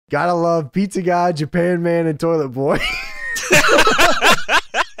Gotta love Pizza Guy, Japan Man, and Toilet Boy.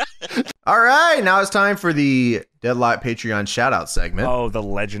 All right, now it's time for the Deadlock Patreon shout-out segment. Oh, the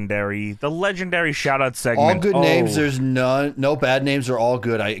legendary shout-out segment. All good names. There's no bad names. Are all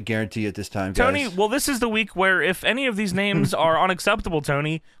good. I guarantee at this time, guys. Tony, well, this is the week where if any of these names are unacceptable,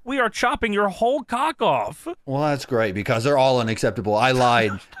 Tony, we are chopping your whole cock off. Well, that's great because they're all unacceptable. I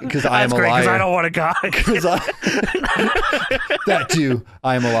lied because I am a liar. That's great because I don't want a cock. That too,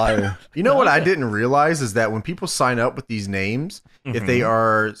 I am a liar. You know what I didn't realize is that when people sign up with these names, if they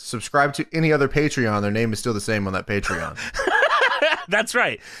are subscribed to any other Patreon, their name is still the same on that Patreon. That's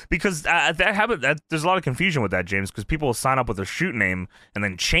right, because there's a lot of confusion with that, James, because people will sign up with a shoot name and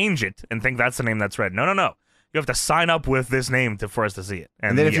then change it and think that's the name that's read. No. You have to sign up with this name for us to see it.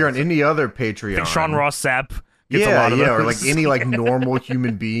 And then if you're on any other Patreon, I think Sean Ross Sapp gets a lot of those. Or like any like normal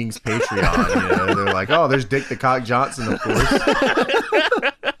human being's Patreon. They're like, oh, there's Dick the Cock Johnson, of course.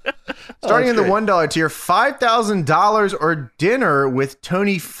 Starting in the $1 tier, $5,000 or dinner with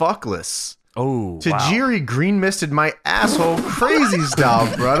Tony Fuckless. Oh, Tajiri green misted my asshole crazy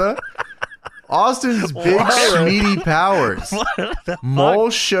style, brother. Austin's big schmeedy powers. Mole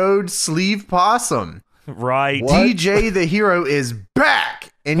showed sleeve possum. Right. What? DJ the Hero is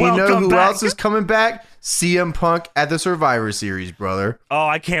back. And you know who else is coming back? CM Punk at the Survivor Series, brother. Oh,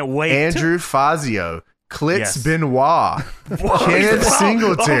 I can't wait. Andrew Fazio. Klitz Benoit. Kenneth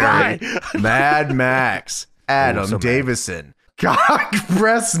Singletary. Mad Max. Adam Davison. Cock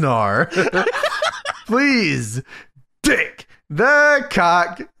Bresnar. Please. Dick the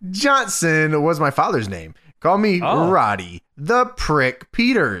Cock Johnson was my father's name. Call me Roddy the Prick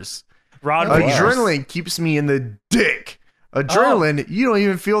Peters. Adrenaline keeps me in the dick. Adrenaline, you don't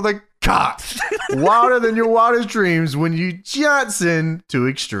even feel the cock. Wilder than your wildest dreams when you Johnson to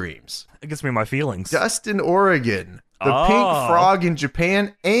extremes. It gets me in my feelings. Dustin, Oregon. The Pink Frog in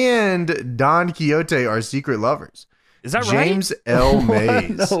Japan and Don Quixote are secret lovers. Is that James L.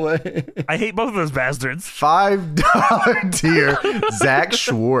 Mays. No way. I hate both of those bastards. $5 tier. Zach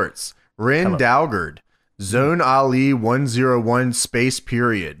Schwartz. Ren Dalgard. Zone Ali 101 space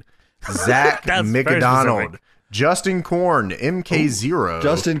period. Zach McDonald. Justin Korn. MK0.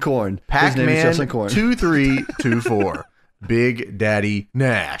 Justin Korn. Pac-Man 2324. Big Daddy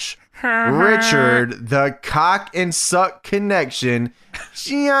Nash. Richard, the Cock and Suck Connection,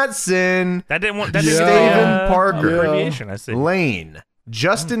 Johnson. That didn't want Steven Parker, abbreviation, I see. Lane,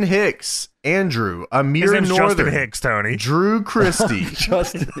 Justin Hicks, Andrew, Amir His name's Northern, Justin Hicks, Tony. Drew Christie,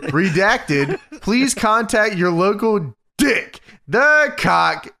 Redacted. Please contact your local Dick, the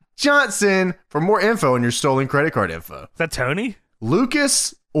Cock Johnson for more info on your stolen credit card info. Is that Tony?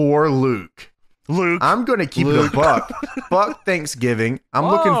 Lucas or Luke? Luke. I'm going to keep it a buck. Fuck Thanksgiving. I'm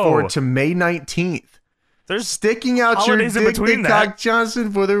looking forward to May 19th. There's sticking out your Dick the Cock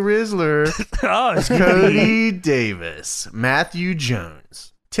Johnson for the Rizzler. Cody Davis. Matthew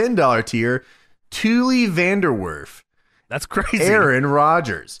Jones. $10 tier. Thule Vanderwerf. That's crazy. Aaron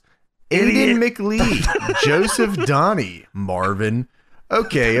Rodgers. Aiden McLeod. Joseph Donnie. Marvin.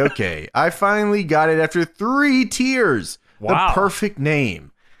 Okay. I finally got it after 3 tiers. Wow. The perfect name.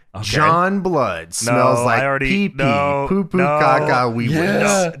 Okay. John Blood smells like pee-pee, poo-poo, caca, wee-wee.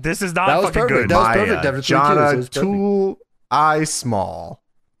 No, this is not fucking good. That was perfect. After 3 Jonna Tool, I small.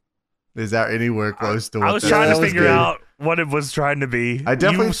 Is that anywhere close to what I was trying to figure out what it was trying to be. I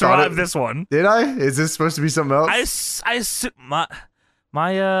definitely survived this one. Did I? Is this supposed to be something else? I assume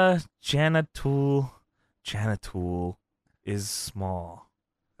my Jana Tool is small.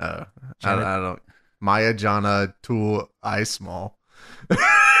 Oh, I don't. Maya Jana Tool, I small. You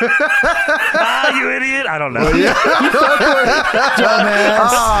idiot! I don't know. Well, yeah.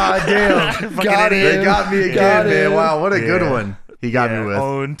 Dumbass. Damn. They got me again, man. Wow, what a good one. He got me with.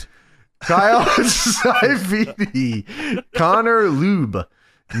 Owned. Kyle Saifidi, Connor Lube,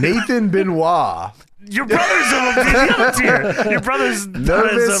 Nathan Benoit. Your brother's on the other tier. Your brother's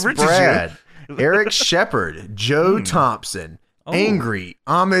Nervous rich Brad, Eric Shepard, Joe Thompson, Angry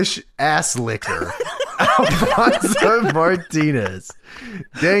Amish Ass Licker, Alfonso Martinez,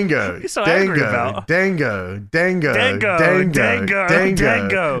 Dango, Dango,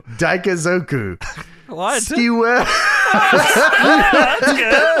 Daikazoku, what? Skiwell, That's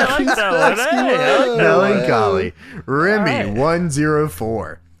good. I like that one. Melancholy, Remy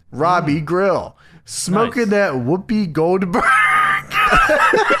 104, Robbie Grill, smoking that Whoopi Goldberg.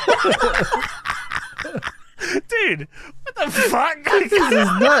 Dude, what the fuck? This is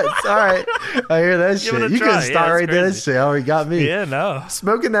nuts. All right. I hear that shit. You can start right there. That shit already got me. Yeah, no.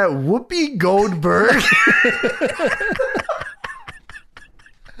 Smoking that Whoopi Goldberg.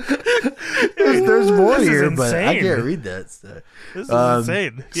 There's more This is here, but I insane. can't read that stuff. This is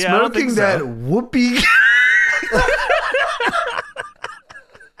insane. Yeah, I don't think Smoking so. that whoopee.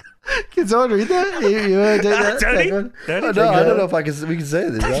 Can someone read that? You want to take that? Tony? That one? Tony? I don't know if we can say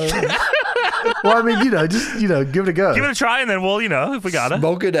this. I don't know. Well, I mean, just give it a go. Give it a try, and then we'll, if we got it.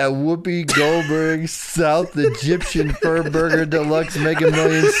 Smoking at Whoopi Goldberg South Egyptian Fur Burger Deluxe Mega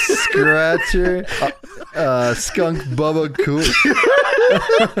Millions Scratcher Skunk Bubba Cool.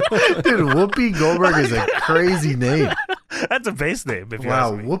 Dude, Whoopi Goldberg is a crazy name. That's a base name, if you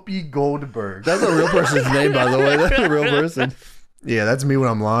Wow, ask me. Whoopi Goldberg. That's a real person's name, by the way. That's a real person. Yeah, that's me when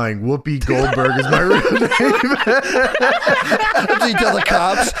I'm lying. Whoopi Goldberg is my real name. After you tell the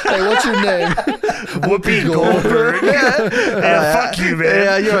cops, hey, what's your name? Whoopi Goldberg. Yeah, fuck you, man.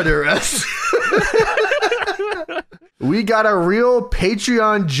 Yeah, you're under arrest. We got a real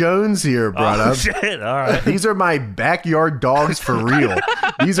Patreon Jones here, brother. Oh, shit. All right. These are my backyard dogs for real.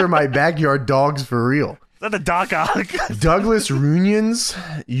 These are my backyard dogs for real. Is that the Doc Ock? Douglas Runions,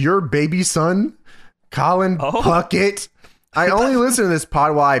 your baby son, Colin Puckett. I only listen to this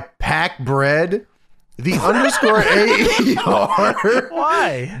pod while I pack bread. The underscore AER.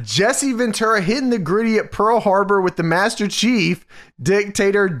 Why? Jesse Ventura hitting the gritty at Pearl Harbor with the Master Chief,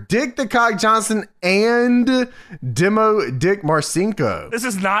 Dictator Dick the Cock Johnson, and Demo Dick Marcinko. This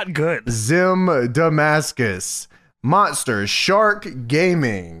is not good. Zim Damascus. Monster Shark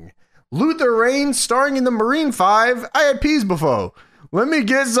Gaming. Luther Rain starring in the Marine 5. I had peas before. Let me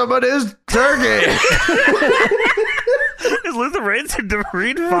get some of this turkey. Is Luther Reigns in the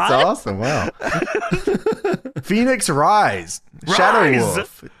Marine 5? That's awesome. Wow. Phoenix Rise. Shadow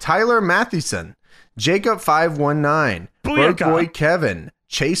Wolf. Tyler Mathewson. Jacob 519. Broke Boy Kevin.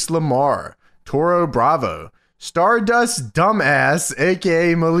 Chase Lamar. Toro Bravo. Stardust Dumbass,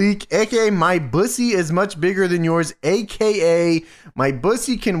 aka Malik, aka My Bussy is much bigger than yours, aka My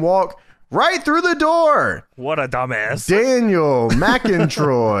Bussy can walk right through the door. What a dumbass. Daniel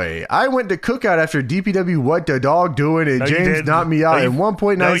McIntroy. I went to cookout after DPW What the Dog Doing, and James knocked me out in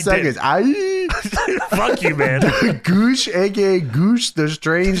 1.9 seconds. Fuck you, man. Goosh, aka Goosh the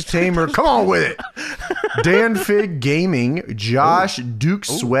Strange Tamer. Come on with it. Dan Fig Gaming. Josh Duke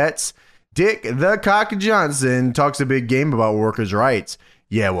Sweats. Dick the Cock Johnson talks a big game about workers' rights.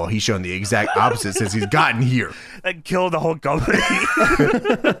 Yeah, well, he's shown the exact opposite since he's gotten here. That killed the whole company.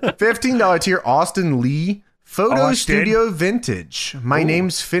 $15 tier, Austin Lee. Photo Austin. Studio Vintage. My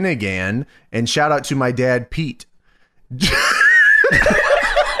name's Finnegan, and shout out to my dad, Pete.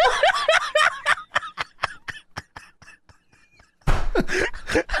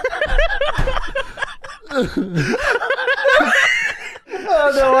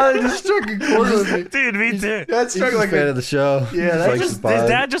 Oh no! I just struck a chord with me. Dude, me too. That struck like fan of the show. Yeah, His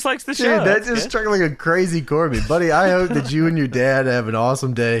dad just likes the show. Dude, that just struck like a crazy chord with me, buddy. I hope that you and your dad have an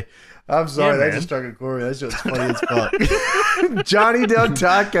awesome day. I'm sorry, that just struck a chord with me. That shit's funny as fuck. Johnny Del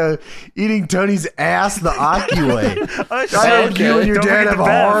Taco eating Tony's ass the Aki way. I hope you and your dad have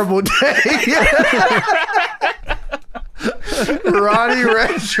a horrible day. Ronnie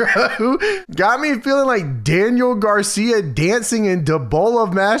Retro got me feeling like Daniel Garcia dancing in a bowl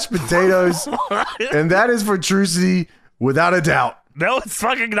of mashed potatoes, and that is for Trucy without a doubt. No, it's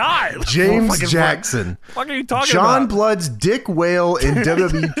fucking not. James Jackson. What are you talking John about? Blood's Dick Whale in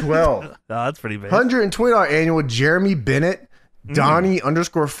WWE 12. No, that's pretty bad. $120 annual Jeremy Bennett, Donnie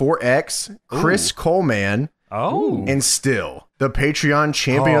 _4X, Chris Coleman, and still the Patreon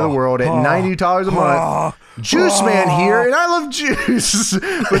champion of the world at $90 a month. Juice Man here, and I love juice.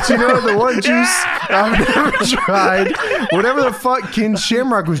 But you know the one juice I've never tried? Whatever the fuck Ken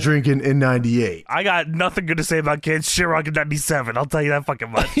Shamrock was drinking in 98. I got nothing good to say about Ken Shamrock in 97. I'll tell you that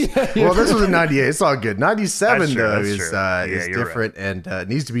fucking much. Well, this was in 98. It's all good. 97, though, is different right. and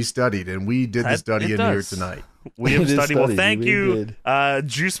needs to be studied. And we did the study in here tonight. We have studied. Well, thank We you, did.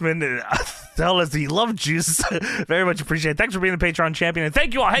 Juiceman. Tell us he loved juice. Very much appreciate it. Thanks for being the Patreon champion. And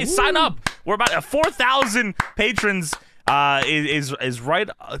thank you all. Hey, sign up. We're about at 4,000 patrons. Is right.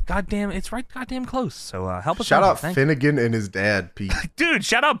 Goddamn, it's right. Goddamn close. So help us. Shout out Thank Finnegan and his dad, Pete. dude.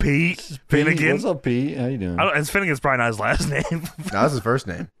 Shout out Pete Finnegan. What's up, Pete? How you doing? His Finnegan's probably not his last name. No, that's his first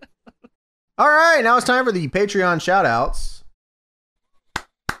name. All right, now it's time for the Patreon shout outs.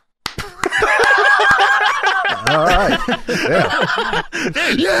 All right.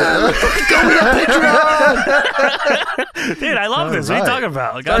 Yeah. Dude, dude, I love this. What are you talking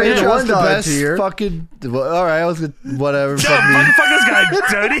about? God Page damn. one. the $1 best tier. fucking. All right, I was gonna, whatever. Fuck me. Fuck this guy,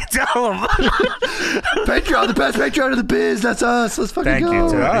 Tony. Tell him. Patreon, the best Patreon of the biz. That's us. Let's fucking Thank go. you,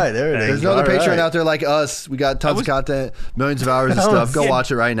 Tony. All right, there it is. There's no other All Patreon right. out there like us. We got tons of content, millions of hours of stuff. Go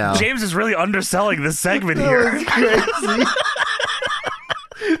watch it right now. James is really underselling this segment That here. was crazy.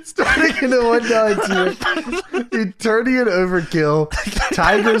 Starting In the $1 tier, Eternian Overkill,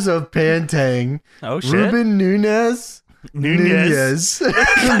 Tigers of Pantang, Ruben Nunez,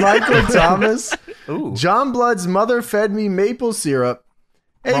 Michael Thomas, John Blood's mother fed me maple syrup.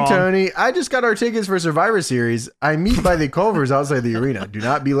 Hey, Wrong. Tony, I just got our tickets for Survivor Series. I meet by the Culvers outside the arena. Do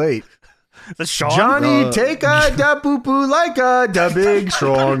not be late. That's Sean. Johnny, take a da poo poo like a da big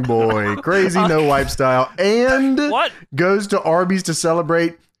strong boy. Crazy no wipe style. And What? goes to Arby's to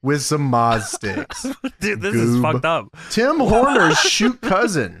celebrate with some Moz sticks. Dude, this is fucked up. Tim Horner's shoot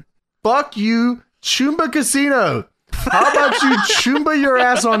cousin. Fuck you, Chumba Casino. How about you chumba your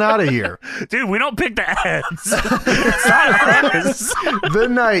ass on out of here? Dude, we don't pick the ads. It's not us. The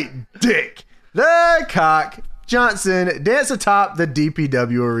Night Dick. The Cock Johnson dance atop the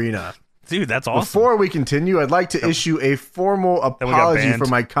DPW arena. Dude, that's awesome. Before we continue, I'd like to issue a formal apology banned. for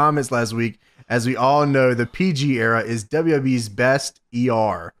my comments last week. As we all know, the PG era is WWE's best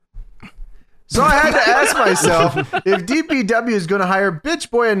ER. So I had to ask myself, if DPW is going to hire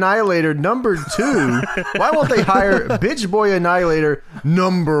Bitch Boy Annihilator number 2, why won't they hire Bitch Boy Annihilator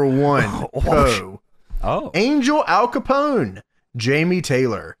number 1? Angel Al Capone, Jamie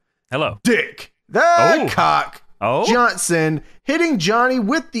Taylor, Hello. Dick, the Cock, Oh. Johnson, hitting Johnny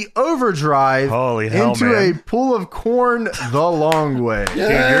with the overdrive Holy hell, into man. a pool of corn the long way.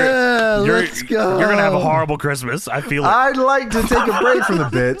 Let's go. You're gonna have a horrible Christmas. I feel it. I'd like to take a break from the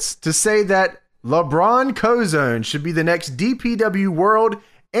bits to say that LeBron Cozone should be the next DPW World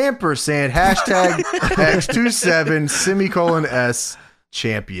ampersand hashtag X27 semicolon S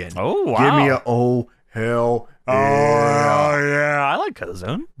champion. Oh, wow. Give me a oh hell Oh, yeah. I like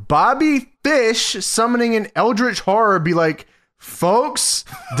Ozone. Bobby Fish summoning an eldritch horror be like, folks,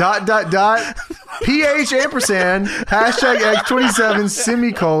 PH ampersand hashtag X27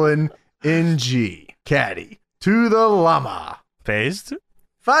 semicolon NG caddy to the llama. Phased.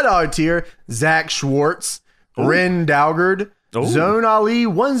 $5 tier, Zach Schwartz, Ren Daugard, Zone Ali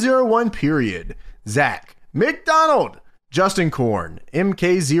 101 period, Zach McDonald, Justin Korn,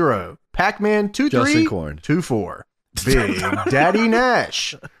 MK0, Pac-Man 2324, Big Daddy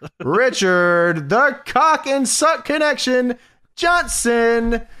Nash, Richard, the Cock and Suck Connection,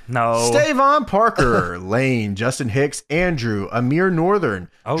 Johnson, Stavon Parker, Lane, Justin Hicks, Andrew, Amir Northern,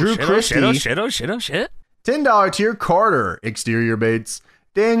 Drew Christie, $10 tier, Carter, Exterior Bates,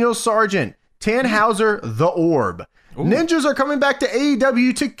 Daniel Sargent, Tannhauser, The Orb. Ninjas are coming back to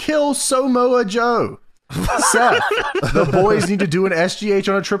AEW to kill Samoa Joe. Seth, the boys need to do an SGH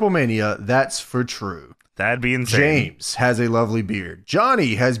on a Triple Mania. That's for true. That'd be insane. James has a lovely beard.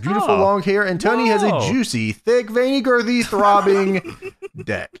 Johnny has beautiful long hair. And Tony has a juicy, thick, veiny, girthy, throbbing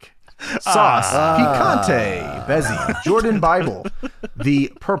deck. Sauce, Picante, Bezzy, Jordan Bible, the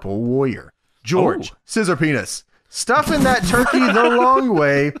Purple Warrior. George, Scissor Penis. Stuffing that turkey the long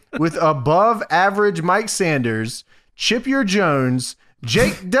way with above average Mike Sanders, Chippier Jones,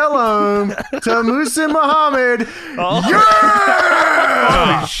 Jake Delhomme, Tamusin Muhammad.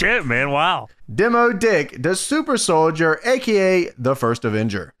 Yeah! Holy shit, man. Wow. Demo Dick, the Super Soldier, a.k.a. the First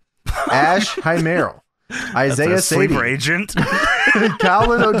Avenger. Ash Hymeril. Isaiah Sleeper Sadie. agent.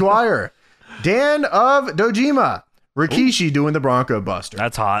 Calvin O'Dwyer. Dan of Dojima. Rikishi doing the Bronco Buster.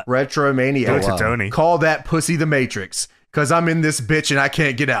 That's hot. Retro Maniac. Go to Tony. Call that pussy the Matrix, because I'm in this bitch and I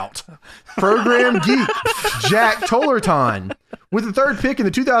can't get out. Program Geek. Jack Tollerton. With the third pick in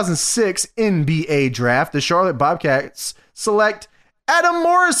the 2006 NBA draft, the Charlotte Bobcats select Adam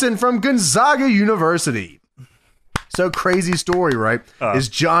Morrison from Gonzaga University. So crazy story, right? Is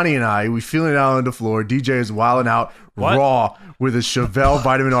Johnny and I, we feeling it out on the floor. DJ is wilding out raw with a Chevelle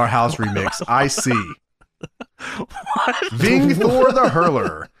Vitamin R House remix. I see. Ving Thor the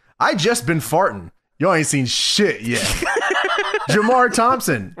Hurler. I just been farting. Y'all ain't seen shit yet. Jamar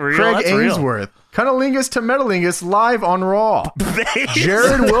Thompson. Craig Ainsworth. Cunnilingus to Metalingus live on Raw.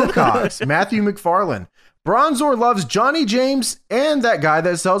 Jared Wilcox. Matthew McFarlane. Bronzor loves Johnny James and that guy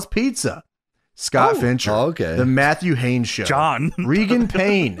that sells pizza. Scott Fincher. The Matthew Haynes Show. John. Regan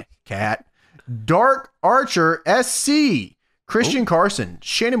Payne. Cat. Dark Archer SC. Christian Carson.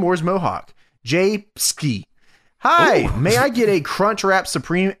 Shannon Moore's Mohawk. Jay Psky. Hi, may I get a Crunch Wrap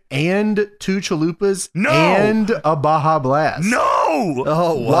Supreme and 2 chalupas and a Baja Blast? No!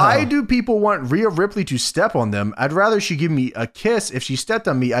 Oh, wow. Why do people want Rhea Ripley to step on them? I'd rather she give me a kiss. If she stepped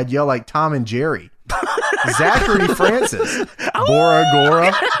on me, I'd yell like Tom and Jerry. Zachary Francis. Bora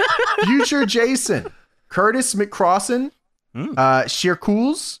Gora. Future Jason. Curtis McCrossan.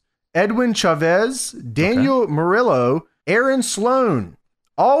 Shirkuls. Edwin Chavez. Daniel Murillo. Aaron Sloan.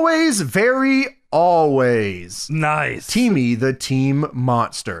 Always very always. Nice. Teamy the Team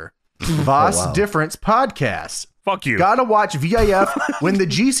Monster. Voss Difference Podcast. Fuck you. Gotta watch VIF when the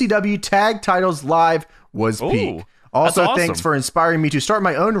GCW tag titles live was peak. Also, awesome. Thanks for inspiring me to start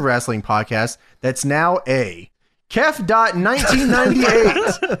my own wrestling podcast that's now a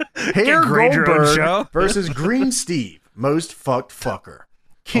Kef.1998 Hair Goldberg versus Green Steve, most fucked fucker.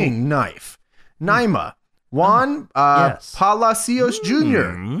 King Knife. Naima. Juan Palacios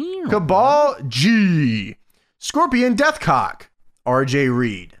Jr. Cabal G. Scorpion Deathcock. RJ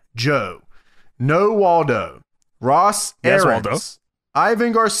Reed. Joe. No Waldo. Ross Aarons.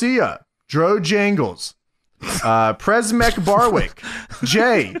 Ivan Garcia. Dro Jangles. Presmek Barwick.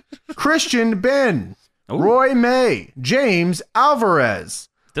 Jay. Christian Ben. Roy May. James Alvarez.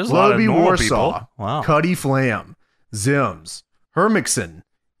 Lobby Warsaw. Wow. Cuddy Flam. Zims. Hermixon.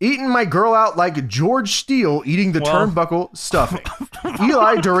 Eating my girl out like George Steele eating the turnbuckle stuffing.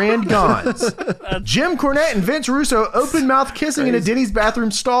 Eli Durand Gons. Jim Cornette and Vince Russo open mouth kissing in a Denny's bathroom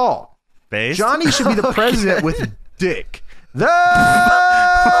stall. Based? Johnny should be the president with dick. The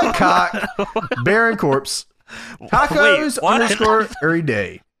cock. Baron Corpse. Tacos underscore every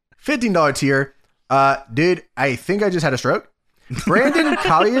day. $15 tier. Dude, I think I just had a stroke. Brandon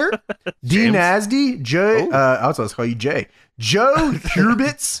Collier. D. Nasty. Joe. I was supposed to call you Jay. Joe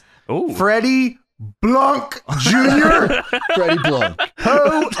Hurbitz. Freddie Blanc Jr. Freddie Blanc.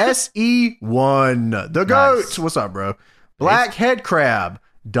 Ho SE1. The GOAT. Nice. What's up, bro? Black Head Crab.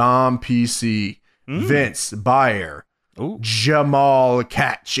 Dom PC. Vince Bayer. Jamal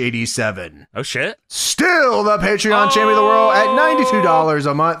Catch 87. Oh shit. Still the Patreon champion of the world at $92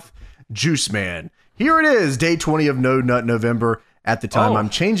 a month. Juice Man. Here it is, day 20 of No Nut November. At the time, I'm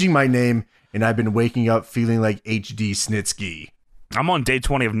changing my name, and I've been waking up feeling like HD Snitsky. I'm on day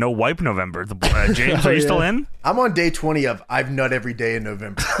 20 of No Wipe November. James, are you still in? I'm on day 20 of I've nut every day in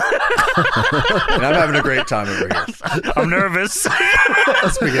November. And I'm having a great time over here. I'm nervous.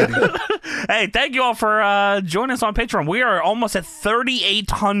 Spaghetti. Hey, thank you all for joining us on Patreon. We are almost at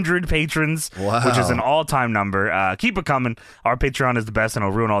 3,800 patrons, which is an all-time number. Keep it coming. Our Patreon is the best, and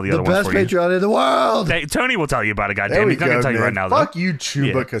it'll ruin all the other ones for you. The best Patreon in the world. Tony will tell you about it, goddamn. He's not going to tell you right now, though. Fuck you,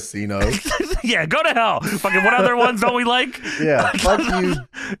 Chuba Casino. Yeah, go to hell. Fucking what other ones don't we like? Yeah, fuck you,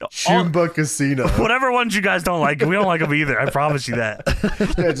 Chuba Casino. Whatever ones you guys don't like, we don't like them either. I promise you that.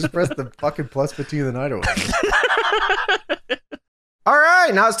 Yeah, just press the fucking plus 15 of the night away. All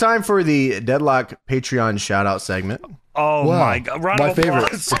right, now it's time for the Deadlock Patreon shout-out segment. Oh my god, my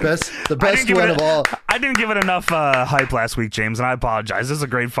favorite, the best one of all. I didn't give it enough hype last week, James, and I apologize. This is a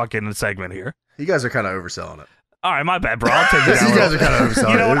great fucking segment here. You guys are kind of overselling it. All right, my bad, bro. I'll take it. You guys are kind of overselling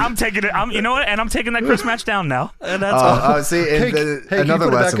it. You know what? I'm taking it. You know what? And I'm taking that Chris match down now. And that's all. See, hey, another can you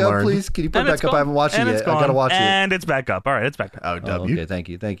put lesson it back learned. up, please? Can you put it back up? I haven't watched it yet. I gotta watch it. And it's back up. All right, it's back up. Oh, W. Okay, thank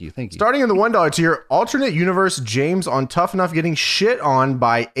you. Starting in the $1 tier, alternate universe James on Tough Enough getting shit on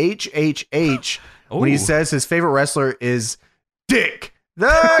by HHH when he says his favorite wrestler is Dick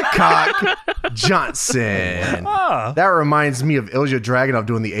the Cock Johnson. That reminds me of Ilja Dragunov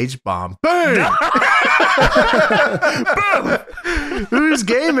doing the H-bomb. Boom! Boom! Whose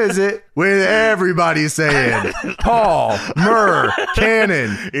game is it? With everybody saying Paul, Murr,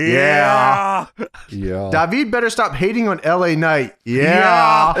 Cannon. Yeah. David better stop hating on LA Knight.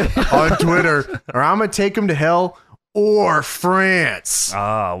 Yeah. On Twitter. Or I'm going to take him to hell or France.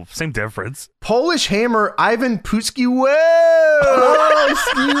 Oh, same difference. Polish Hammer Ivan Putski.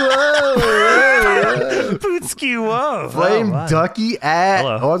 Putski, whoa. Flame Ducky at.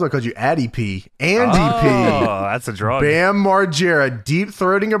 Oh, I was going to call you Addy P. Andy P. Oh, that's a drug. Bam Margera deep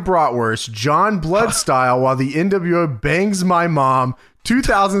throating a bratwurst. John Blood style while the NWO bangs my mom.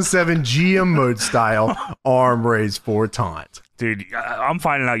 2007 GM mode style. Arm raised for taunt. Dude, I'm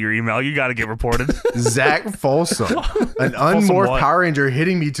finding out your email. You got to get reported. Zach Folsom, an unmorphed Power Ranger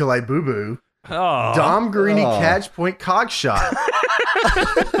hitting me till I boo boo. Oh. Dom Greeny catch point cock shot.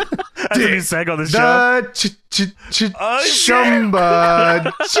 That's a new seg on the show.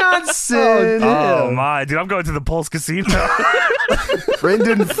 Shumba Johnson. Oh my, dude, I'm going to the Pulse Casino.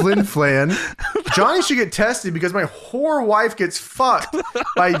 Brendan Flynn Flan. Johnny should get tested because my whore wife gets fucked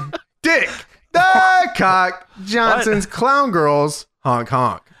by Dick the Cock Johnson's Clown Girls. Honk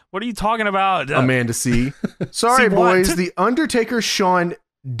honk. What are you talking about? Amanda C. Sorry, boys. The Undertaker Sean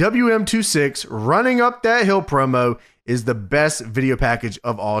WM26 running up that hill promo is the best video package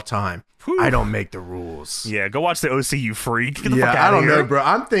of all time. Whew. I don't make the rules. Yeah, go watch the OC, you freak. Get the yeah, fuck out I don't of here. know, bro.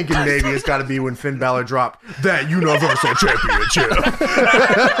 I'm thinking maybe it's got to be when Finn Balor dropped that Universal Championship.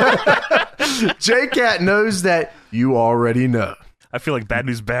 J-Cat knows that you already know. I feel like Bad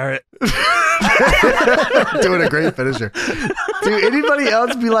News Barrett. Doing a great finisher. Dude, anybody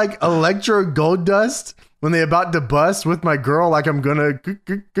else be like Electro Gold Dust? when they about to bust with my girl like I'm gonna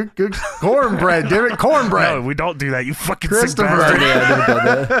cornbread, damn it, cornbread. No, we don't do that. You fucking Christopher. sick bastard. Yeah, I never done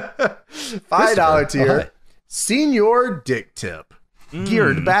that. $5 tier. Why? Senior dick tip.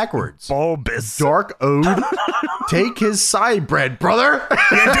 Geared backwards. Bulbous. Dark ode. Take his side bread, brother.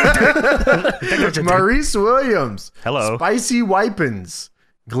 Maurice Williams. Hello. Spicy Wipins.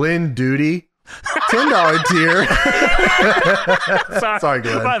 Glenn Duty. $10 tier. Sorry,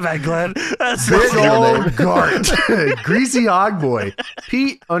 Glenn. My bad, Glenn. That's Big your old Gart. Greasy Hogboy.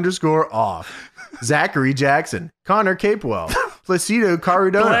 Pete_off. Zachary Jackson. Connor Capewell. Placido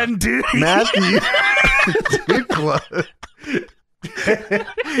Caradona. Glenn Duty. Matthew. Too close.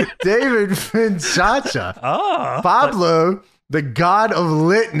 David Finchacha. Oh. Pablo, the god of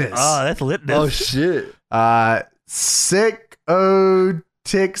litness. Oh, that's litness. Oh shit. Sick O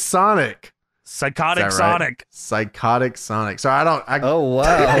Tick Sonic. Psychotic Is that right? Sonic. Psychotic Sonic. Sorry, Oh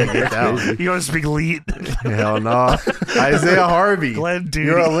wow. get that one. You want to speak lead? Hell no. Isaiah Harvey. Glenn Duty.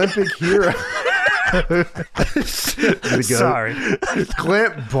 Your Olympic hero. Sorry.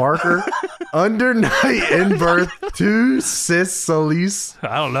 Clint Barker. Under night in birth to Sis Solis.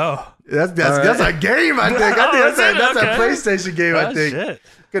 I don't know. That's All a game, I think. That's a Okay. PlayStation game, I Oh, think. shit.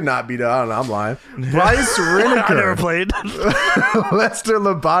 Could not be done. I don't know. I'm lying. Bryce I never Reniker. played. Lester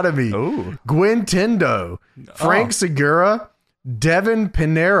Lobotomy. Ooh. Gwen Tendo. Frank Segura. Devin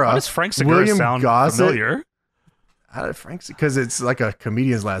Pinera. Why does Frank Segura William sound Gossett. familiar? How did Frank? Because it's like a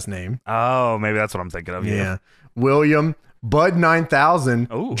comedian's last name. Oh, maybe that's what I'm thinking of. Yeah. William. Bud 9000.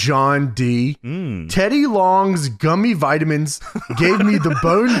 Ooh. John D. Mm. Teddy Long's gummy vitamins gave me the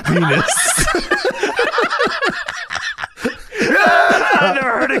bone penis. I've never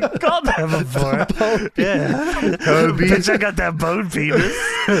heard it called that before. Yeah. Kobe. Bitch, I got that bone penis.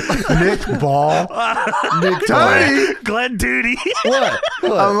 Nick Ball. Nick Tony. Glenn Duty. What?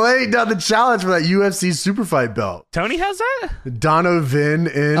 I'm laying down the challenge for that UFC super fight belt. Tony has that? Donovan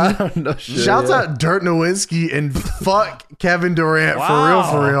in. I don't know shit. Shouts out Dirk Nowitzki and fuck Kevin Durant.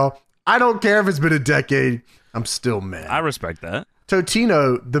 Wow. For real. I don't care if it's been a decade. I'm still mad. I respect that.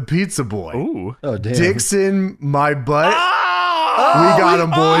 Totino, the pizza boy. Ooh. Oh damn. Dixon, my butt. Oh, We got him,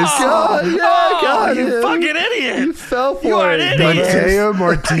 boys. God, yeah, I got you him. fucking idiot. You fell You for are it. an idiot. Mateo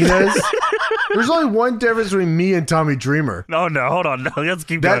Martinez. There's only one difference between me and Tommy Dreamer. No, hold on. No, let's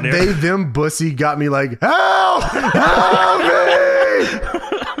keep That going here. they, them bussy got me like, help! Help me!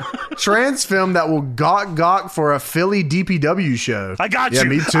 Transfilm that will gawk for a Philly DPW show. I got Yeah, you.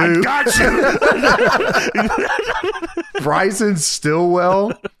 me too. I got you. Bryson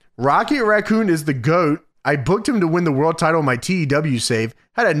Stillwell. Rocket Raccoon is the GOAT. I booked him to win the world title in my TEW save.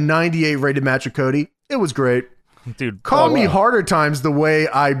 Had a 98 rated match with Cody. It was great. Dude, Call Oh, me wow. harder times the way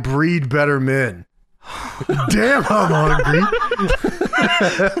I breed better men. Damn, I'm hungry.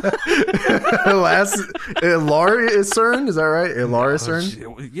 Last, Ilarisern, is that right?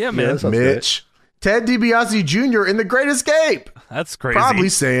 Ilarisern? yeah, Yeah, man. that sounds Mitch. Ted DiBiase Jr. in The Great Escape. That's crazy. Probably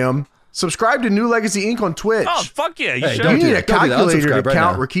Sam. Subscribe to New Legacy Inc. on Twitch. Oh, fuck yeah. You Hey, should. you don't need do a that. Don't do that. calculator to Unsubscribe right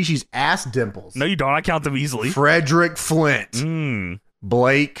count now. Rikishi's ass dimples. No, you don't. I count them easily. Frederick Flint. Mm.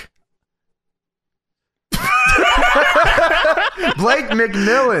 Blake. Blake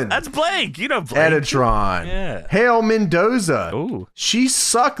McMillan. That's Blake. You know Blake. Editron. Yeah. Hale Mendoza. Ooh. She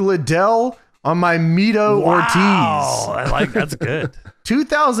sucked Liddell on my Mito Wow. Ortiz. I like that's good.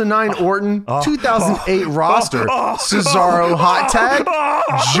 2009 Orton, Oh. 2008 roster, Cesaro hot tag,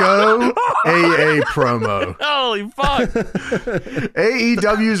 Joe AA promo, Holy fuck.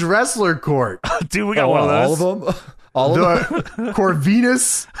 AEW's Wrestler Court, Dude, we got one of those. all of them. All of them. the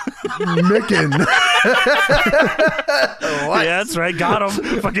Corvinus Micken. What? Yeah, that's right. Got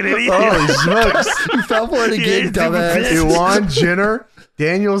him. Fucking idiot. Holy smokes. You fell for it Yeah, again, you dumbass. stupid bitch. Iwan Jenner,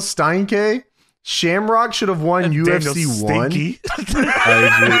 Daniel Steinke, Shamrock should have won Daniel UFC 1. Stinky.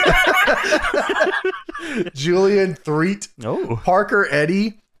 I agree. Julian Threet, Oh. Parker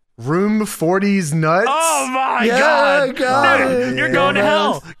Eddy, Room 40's Nuts. Oh my Yeah, god. got Dude, it. you're going to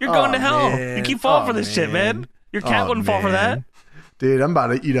hell. You're going Oh, to hell. man. You keep falling Oh, for this shit, man. Your cat Oh, wouldn't fall for that. man. Dude, I'm about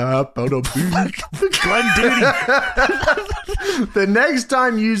to eat up on a boot. Glenn Duty. The next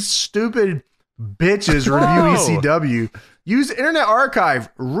time you stupid bitches Whoa. review ECW, use Internet Archive,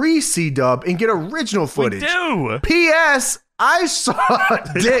 re-C-dub, and get original We footage. do. P.S. I saw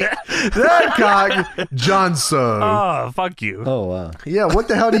Dick that cock Johnson. Oh, fuck you. Oh wow. Yeah, what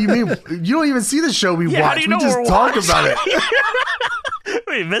the hell do you mean? You don't even see the show we Yeah, how watch. do you We know just we're talk watching? about it.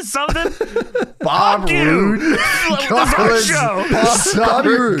 Wait, missed something? Bob Fuck you. Roode. This is our Collins, show. Bobby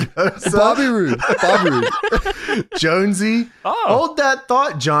Roode. Bobby Roode. Bobby Roode. Jonesy. Oh. Hold that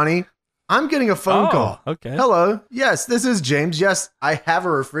thought, Johnny. I'm getting a phone call. Okay. Hello. Yes, this is James. Yes, I have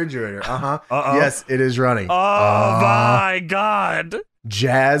a refrigerator. Uh-oh. Yes, it is running. Oh my God.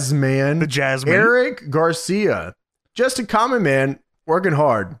 Jazzman. The Jasmine. Eric Garcia. Just a common man working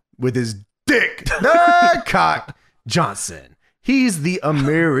hard with his dick. The cock Johnson. He's the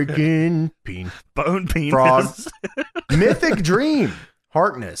American Bone penis. frog. Mythic Dream.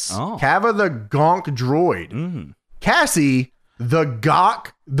 Harkness. Kava the Gonk droid. Cassie the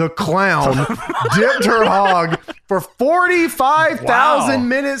Gawk the clown dipped her hog for 45,000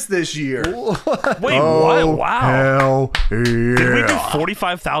 minutes this year. Wait, what? Wow. Hell yeah. Did we do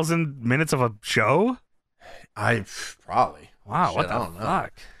 45,000 minutes of a show? I probably. Wow, Shit, what the I don't know.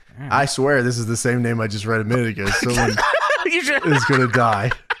 fuck? I swear this is the same name I just read a minute ago. Someone You should- is going to die.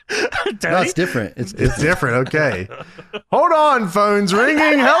 No, it's different. It's It's different. Okay. Hold on. Phone's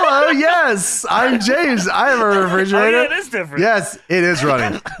ringing. Hello. Yes. I'm James. I have a Oh, refrigerator. yeah, it is different. Yes, it is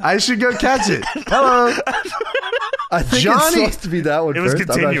running. I should go catch it. Hello. I think Johnny- it's supposed to be that one It was first. I'm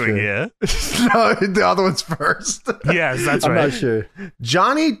not continuing, sure. yeah. No, the other one's first. Yes, that's I'm right. not sure.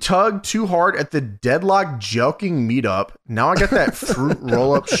 Johnny tugged too hard at the Deadlock joking meetup. Now I got that fruit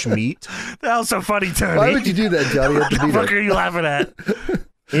roll up schmeat. That was so funny, Tony. Why would you do that, Johnny? At the What the fuck meetup? are you laughing at?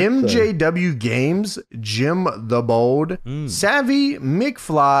 MJW Games, Jim the Bold, Savvy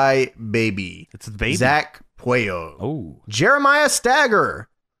McFly Baby, It's the baby. Zach Puello, Oh. Jeremiah Stagger,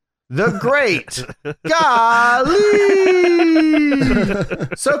 The Great,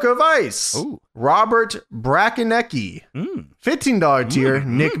 Golly, Soko Vice, Ooh. Robert Brackenecki, $15 tier,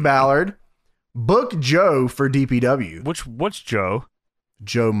 Nick Ballard, Book Joe for DPW, What's Joe?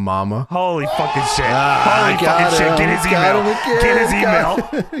 Joe Mama, Holy fucking shit. I Holy got fucking shit. him. Get his Got email. him again. Get his email.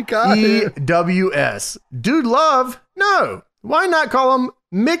 Got it. EWS, Dude Love, no, why not call him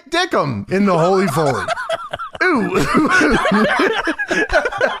Mick Dickum in the Holy Foley? Ooh.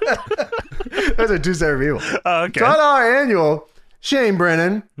 Those are two separate people. Okay. $12 annual, Shane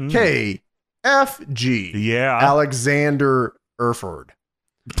Brennan, KFG, Yeah. Alexander Erford.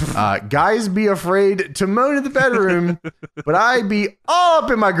 Guys be afraid to moan in the bedroom, but I be all up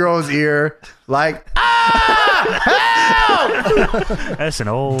in my girl's ear like, help! That's an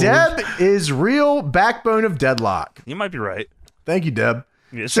old. Deb is real backbone of Deadlock. You might be right. Thank you, Deb.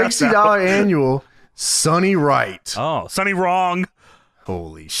 Yeah, shouts $60 out. annual, Sonny Wright. Oh, Sonny wrong.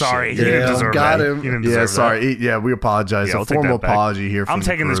 Holy Sorry. shit. You didn't Yeah, deserve got that. him. You didn't Yeah, deserve sorry. Yeah, we apologize. Yeah, A we'll take formal that back. apology here that. from I'm the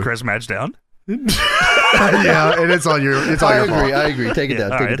taking this crew. Chris match down. Yeah, and it's on your it's on I your agree. fault. I agree. Take it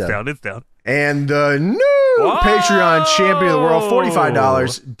down. All Take right, it it's down. down. It's down. And the new Whoa! Patreon champion of the world,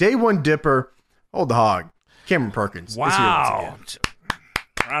 $45. Day one dipper. Hold the hog. Cameron Perkins. is here once Wow. again.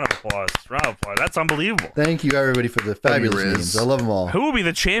 Round of applause. Round of applause. That's unbelievable. Thank you, everybody, for the fabulous Riz. names. I love them all. Who will be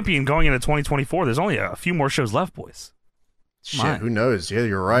the champion going into 2024? There's only a few more shows left, boys. Shit, Mine. who knows? Yeah,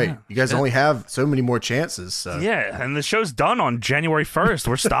 you're right. Yeah, You guys shit. only have so many more chances. So. Yeah, and the show's done on January 1st.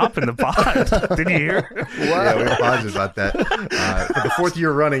 We're stopping the pod. Did you hear? Yeah, we apologize about that. For the fourth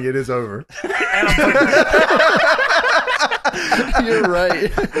year running, it is over. And I'm putting- You're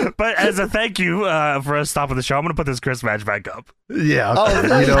right. but as a thank you for us stopping the show, I'm going to put this Chris match back up. Yeah, Oh, okay.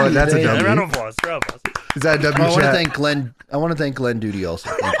 thank You know what? you, That's a thank you. W. Round of applause. Round of applause. Is that a W I want to chat? thank Glenn. I want to thank Glenn Duty also.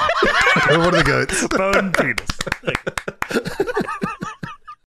 Thank you. We're one of the goats. Bone penis.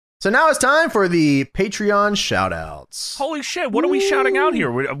 So now it's time for the Patreon shout-outs. Holy shit, what are we shouting out here?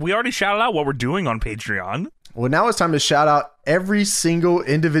 We already shouted out what we're doing on Patreon. Well, now it's time to shout out every single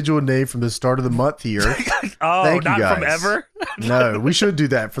individual name from the start of the month here. Oh, Thank you, not from guys. ever? No, we should do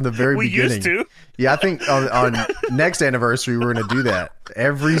that from the very We beginning. used to. Yeah, I think on next anniversary we're going to do that.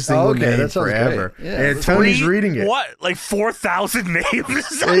 Every single okay, name that sounds forever. great. Yeah. And Tony's reading it. What? Like 4,000 names?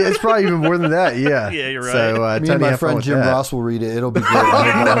 It's probably even more than that. Yeah. Yeah, you're right. So Me Tony, and my have fun friend with Jim that. Ross will read it. It'll be great.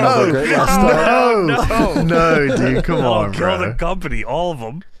 Another great last start. No, dude, come Oh, on, kill bro. the company, all of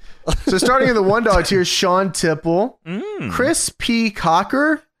them. So starting in the $1 tier, Sean Tipple, Chris P.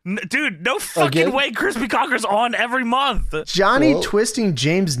 Cocker, Dude, no fucking Again? way Crispy Cocker's on every month. Johnny Whoa. twisting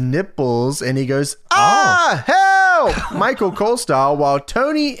James nipples, and he goes, help! Michael Cole style, while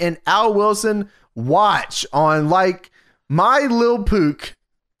Tony and Al Wilson watch on like my Lil Pook.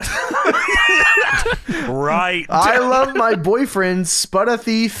 Right. I love my boyfriend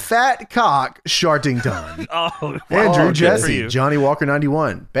Spuddathy Fat Cock Shartington. Oh, Andrew good for Jesse, you. Johnny Walker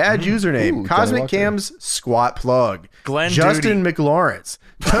 91, bad username, Ooh, Cosmic Johnny Walker. Cam's squat plug, Glenn Justin McLawrence,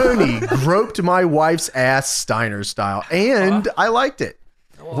 Tony groped my wife's ass Steiner style, and I liked it.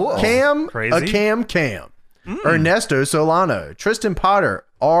 Cam, Crazy. a Cam, Ernesto Solano, Tristan Potter,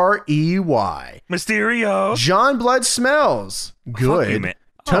 REY, Mysterio. John Blood Smells, you, good. man.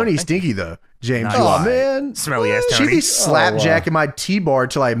 Tony Oh, Stinky though, James. Oh, White. man. Smelly ass She'd Tony. be slapjacking my T-bar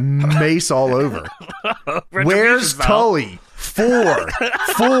till I mace all over. Where's Tully? 4.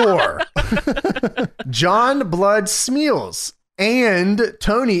 John Blood Smeals. And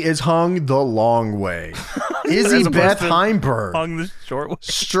Tony is hung the long way. Izzy Beth Heimberg. Hung the short way.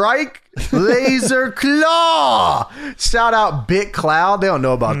 Strike Laser Claw. Shout out Big Cloud. They don't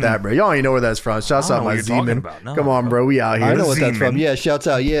know about that, bro. Y'all don't even know where that's from. Shouts out my Z-Man. No, Come on, bro. We out here. I know what that's from. Yeah, shouts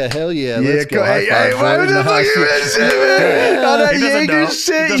out. Yeah, hell yeah. Let's go. Hey, what the fuck you mentioning? All that Jaeger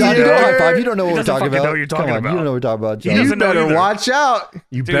shit. John, you don't high five. You don't know what we're doesn't talking fucking about. know what you're talking Come on, about. you don't know what we're talking about, John. You doesn't know better either. watch out.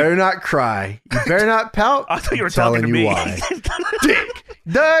 You better not cry. You better not pout. I thought you were I'm telling talking to you me. why. Dick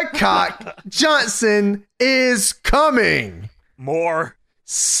the Cock Johnson is coming. More.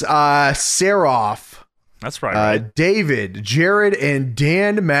 Seraph. That's right. David, Jared, and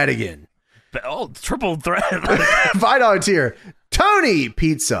Dan Madigan. Oh, triple threat. $5 tier. Tony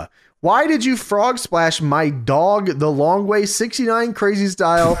Pizza. Why did you frog splash my dog the long way 69 crazy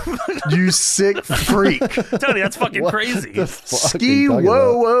style? You sick freak. Tony, that's fucking crazy. Ski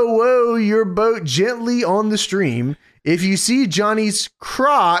whoa your boat gently on the stream. If you see Johnny's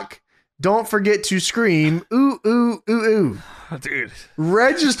croc, don't forget to scream ooh ooh ooh ooh. Dude.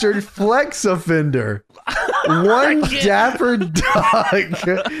 Registered flex offender. One dapper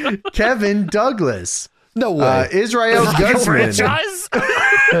dog. Kevin Douglas. No way. Israel Guzman. Franchise?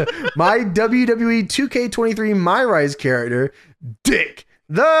 My WWE 2K23 My Rise character, Dick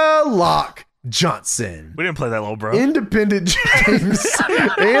the Lock Johnson. We didn't play that little bro. Independent James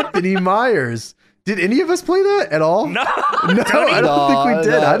Anthony Myers. Did any of us play that at all? No. I don't think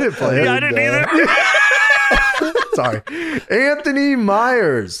we did. I didn't play it. Yeah, I didn't either. Sorry. Anthony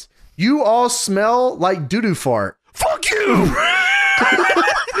Myers. You all smell like doo-doo fart. Fuck you.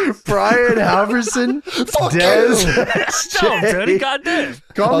 Brian Halverson. Fuck Des. No, Tony, goddamn.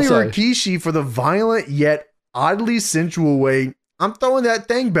 Call me sorry. Rikishi for the violent yet oddly sensual way. I'm throwing that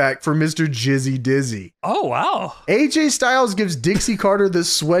thing back for Mr. Jizzy Dizzy. Oh, wow. AJ Styles gives Dixie Carter the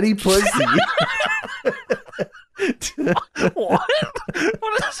sweaty pussy. What?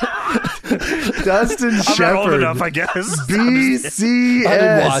 What is that? Dustin I'm not old Shepard. enough, I guess. BCS. I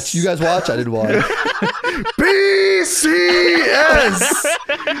didn't watch. You guys watch? I didn't watch. BCS.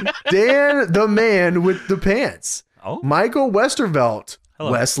 Dan the man with the pants. Oh. Michael Westervelt.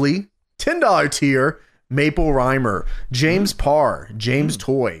 Hello. Wesley. $10 tier. Maple Rhymer. James Parr. James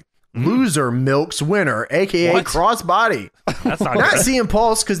Toy. Loser Milks Winner, aka What? Crossbody. That's not Not good. CM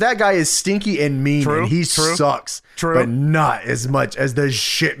Pulse, because that guy is stinky and mean, True, and he true, sucks. true. But not as much as the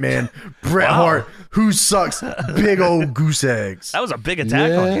shit man, Bret Wow. Hart, who sucks big old goose eggs. That was a big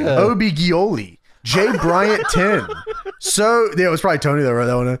attack on you. Yeah. Obi Gioli, Jay Bryant 10. So, yeah, it was probably Tony that wrote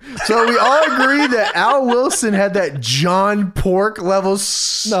that one in. So we all agree that Al Wilson had that John Pork level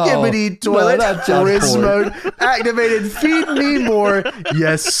skibbity toilet not John wrist Pork. mode activated. Feed me more.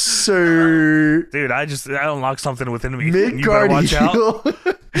 Yes, sir. Dude, I unlocked something within me. Mid You better card watch out. heel.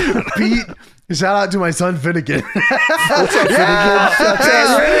 Pete. Shout out to my son Finnegan. What's up,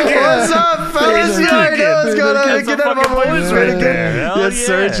 Finnegan? What's up, fellas? Finnegan. Yeah, I know it's gonna Finnegan's get a out of my fucking voice, boys right Finnegan. there. Hell Yes,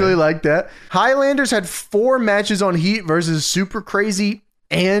 sir. yeah. It's really like that. Highlanders had 4 matches on Heat versus Super Crazy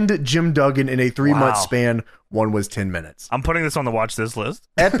and Jim Duggan in a 3-month Wow. span. One was 10 minutes. I'm putting this on the watch this list.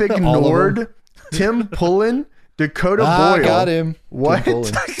 Epic All of Nord, Tim Pullen, Dakota I Boyle. got him. What? Tim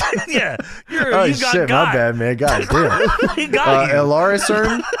Pullen. Yeah. Oh, you got shit. got. My bad, man. God damn. He got you. Elara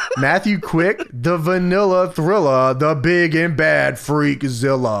Cern, Matthew Quick, the Vanilla Thriller, the Big and Bad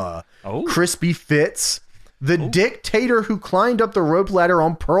Freakzilla, Oh. Crispy Fitz, the dictator who climbed up the rope ladder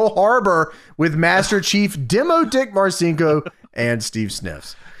on Pearl Harbor with Master Chief Demo Dick Marcinko and Steve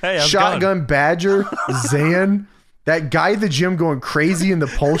Sniffs. Hey, how's it Shotgun Badger, Zan, that guy at the gym going crazy in the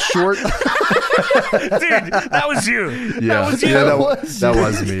pulse short. Dude, that was you. That was you. Yeah, was that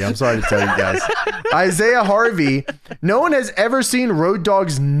was me. I'm sorry to tell you guys. Isaiah Harvey. No one has ever seen Road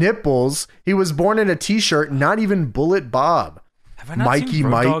Dogg's nipples. He was born in a t-shirt, not even Bullet Bob. Have I not Mikey seen Road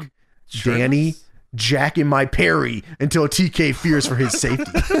Mike, Dogg shirtless? Danny, Jack and my Perry until TK fears for his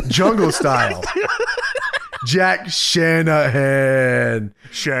safety. Jungle Style. Jack Shanahan.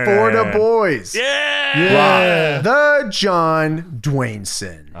 For the boys. Yeah. Rock. The John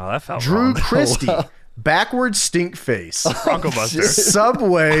Dwayneson. Oh, that felt Drew wrong. Christie. wow. Backward stink face. Bronco Buster.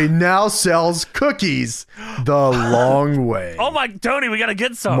 Subway now sells cookies the long way. Oh my, Tony, we gotta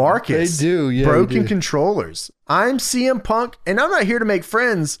get some. Marcus. They do, yeah, Broken they do. controllers. I'm CM Punk, and I'm not here to make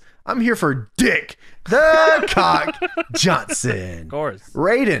friends. I'm here for Dick the Cock Johnson. Of course.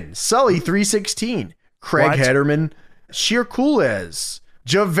 Raiden, Sully 316, Craig What? Hederman, Sheer Coolez,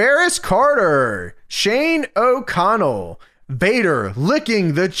 Javaris Carter, Shane O'Connell, Vader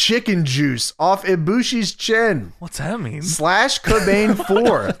licking the chicken juice off Ibushi's chin. What's that mean? Slash Cobain 4.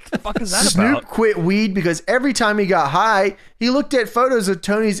 What the fuck is that Snoop about? quit weed because every time he got high, he looked at photos of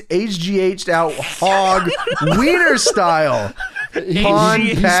Tony's HGH'd out hog wiener style. Pon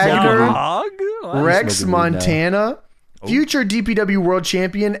Packard, Hog? What? Rex Montana, future DPW world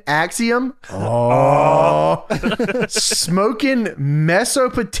champion Axiom. Oh. Smoking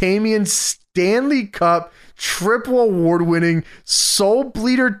Mesopotamian Stanley Cup triple award winning Soul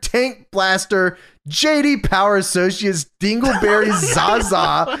Bleeder Tank Blaster JD Power Associates Dingleberry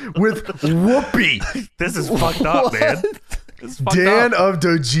Zaza with Whoopi. This is fucked up, man. This is fucked Dan up. of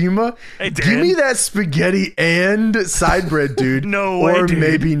Dojima. Hey, Dan. Give me that spaghetti and side bread, dude. No way, Or dude.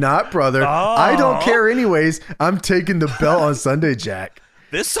 maybe not, brother. I don't care anyways. I'm taking the belt on Sunday, Jack.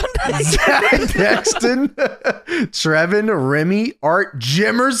 This Sunday? Zach Dexton, Trevin, Remy, Art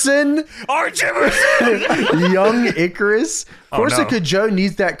Jimerson, Young Icarus. Corsica Joe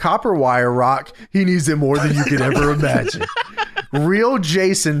needs that copper wire rock. He needs it more than you could ever imagine. Real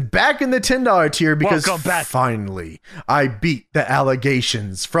Jason back in the $10 tier because finally I beat the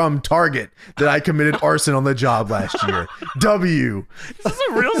allegations from Target that I committed arson on the job last year. W. This is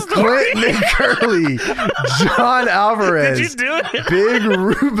a real story. Clinton Curley, John Alvarez. Did you do it? Big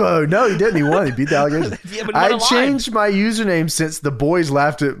Rubo. No, he didn't. He won. He beat the allegations. Yeah, but I changed my username since the boys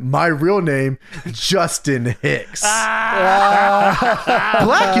laughed at my real name, Justin Hicks.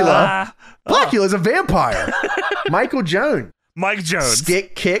 Blackula. Blackula's a vampire. Michael Jones. Mike Jones.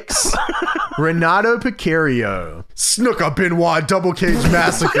 Stick Kicks. Renato Picario. Snooka Benoit Double Cage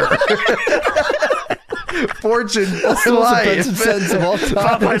Massacre. Fortune That's the most offensive sentence of all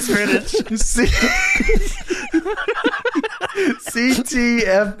time. Popeye spinach.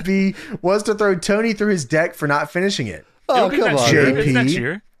 CTFB wants to throw Tony through his deck for not finishing it. Oh, come on. JP. It's next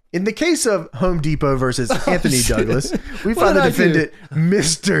year. In the case of Home Depot versus Anthony Douglas, we find the defendant,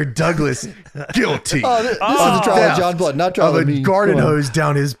 Mr. Douglas, guilty Oh, this is a trial of John Blood, not trial of of a me. garden Come on. hose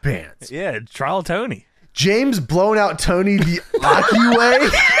down his pants. Yeah, trial Tony. James blowing out Tony the Aki way.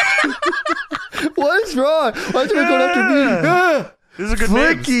 What is wrong? Why is everyone going after me? This is a good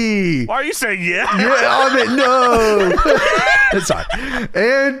name. Flicky. Why are you saying yeah? Yeah, I mean, no. It's fine.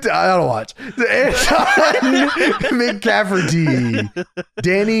 And I don't watch. Anton McCafferty,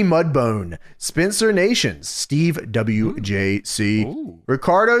 Danny Mudbone, Spencer Nations, Steve WJC,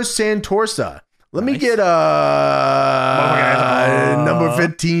 Ricardo Santorsa. Let me get number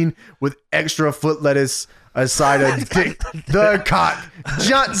 15 with extra foot lettuce, a side of Dick the Cock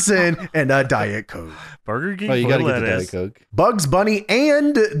Johnson, and a Diet Coke. Burger King. Oh, you gotta get the lettuce. Diet Coke. Bugs Bunny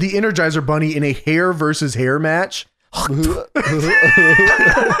and the Energizer Bunny in a hair versus hair match.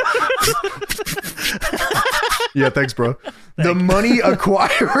 Yeah, thanks, bro. The Money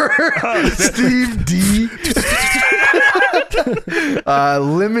Acquirer, Steve D.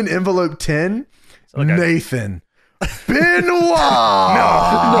 Lemon Envelope 10, Nathan. Benoit.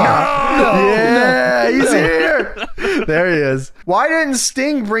 Yeah, he's here. There he is. Why didn't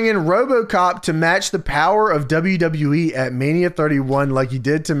Sting bring in RoboCop to match the power of WWE at Mania 31 like he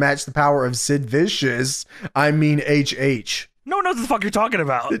did to match the power of Sid Vicious? I mean HH. No one knows what the fuck you're talking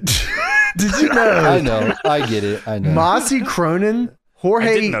about. Did you know? I know. I get it. I know. Mossy Cronin, I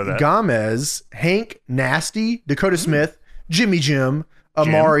Jorge didn't know that. Gomez, Hank Nasty, Dakota Smith, Jimmy Jim,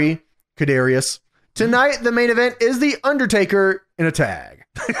 Amari, Kadarius. Tonight, the main event is The Undertaker in a tag.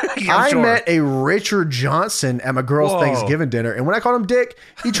 Yeah, I sure. met a Richard Johnson at my girl's Thanksgiving dinner, and when I called him Dick,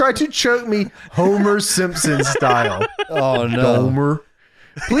 he tried to choke me Homer Simpson style. Oh, no. Homer.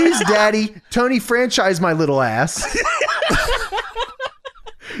 Please, Daddy, Tony franchise my little ass.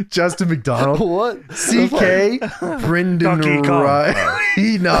 Justin McDonald. What? CK, Brendan Donkey Kong.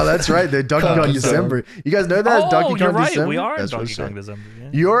 Riley. No, that's right. The Donkey Kong December. You guys know that? Donkey Kong you're right. December? We are in That's Donkey what Kong I'm saying. December.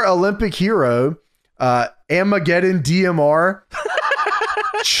 Yeah. Your Olympic hero, Armageddon DMR,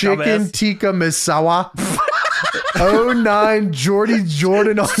 Chicken Dumbass. Tikka Misawa, 09 Jordy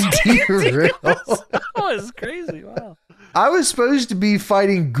Jordan on D-Rail. Oh, it's crazy. Wow. I was supposed to be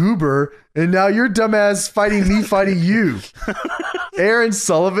fighting Goober, and now your dumbass fighting me fighting you. Aaron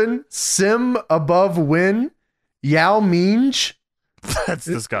Sullivan, Sim Above Win, Yao Minge. That's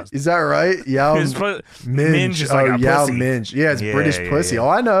disgusting. Is that right? Yao It's fu- Minge. Minge is like a Yao pussy. Minge. Yeah, it's Yeah, British yeah, pussy. yeah. Oh,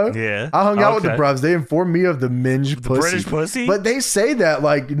 I know. Yeah. I hung out with the Okay. bruvs. They informed me of the Minge The pussy. British pussy? But they say that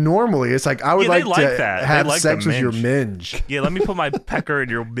like normally. It's like, I would Yeah, they like like to that. They have like sex the with your Minge. Minge. Yeah, let me put my pecker in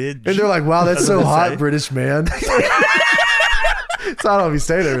your mid. And they're like, wow, that's That's so what they hot, say. British man. So I don't know if he's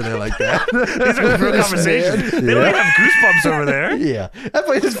staying over there like that. These are real conversations. They don't even have goosebumps over there. Yeah. That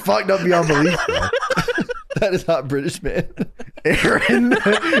place is fucked up beyond belief, bro. That is hot British man. Aaron,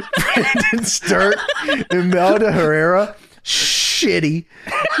 Brandon Sturt, Imelda Herrera, Shitty.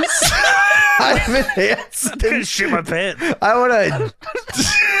 Simon Hansen. I'm gonna shit my pants. I want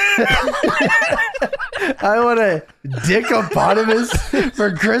a dickopotamus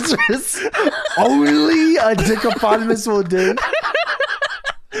for Christmas. Only a dickopotamus will do.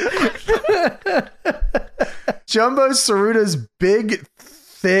 Jumbo Ceruta's big,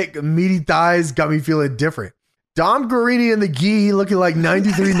 thick, meaty thighs got me feeling different. Dom Guarini and the Gee looking like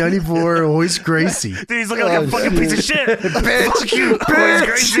 93, 94 Hoist Gracie. Dude, he's looking like a fucking piece of shit. Bitch. Hoist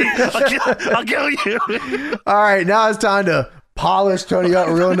Gracie. I'll kill you. All right, now it's time to polish Tony up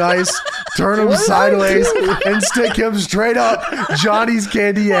real nice, turn him sideways, and stick him straight up Johnny's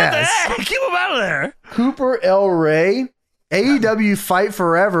candy ass. What the heck? Keep him out of there. Cooper L. Ray, AEW Fight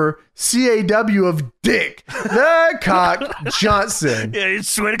Forever, CAW of Dick, the Cock Johnson. Yeah, he's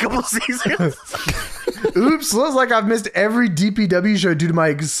sweat a couple seasons. Oops, looks like I've missed every DPW show due to my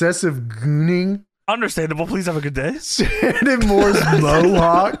excessive gooning. Understandable. Please have a good day. Shannon Moore's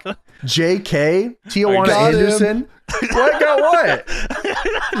Mohawk, JK, Tijuana Anderson. What got what?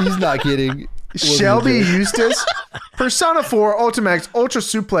 He's not kidding. Shelby Eustace, Persona 4 Ultimax Ultra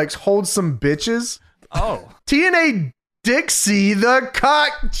Suplex holds some bitches. Oh. TNA Dixie, the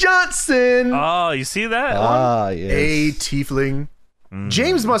Cock Johnson. Oh, you see that? Yes. A tiefling.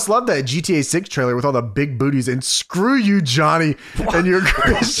 James must love that GTA 6 trailer with all the big booties, and screw you, Johnny, and your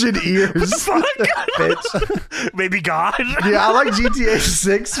Christian ears. Fuck. Bitch. Maybe God. Yeah, I like GTA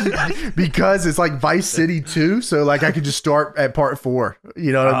 6 because it's like Vice City 2, so like I could just start at part 4.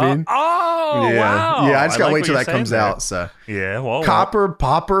 You know what I mean? Oh, yeah. wow. Yeah, I just gotta like wait till what that you're comes saying out. So yeah, well, Copper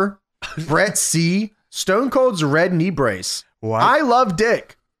Popper, Brett C, Stone Cold's red knee brace. What? I love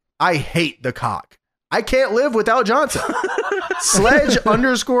Dick. I hate the Cock. I can't live without Johnson. Sledge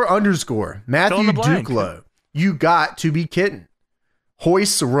 __ Matthew Fill in the blank. Duclo. You got to be kidding.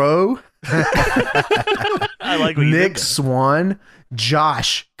 Hoist Rowe. I like what you Nick did there. Swan.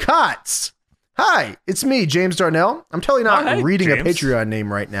 Josh Kotz. Hi, it's me, James Darnell. I'm totally not hey, reading James. a Patreon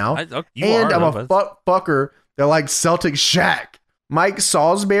name right now. You And are, I'm a fucker that likes Celtic Shack. Mike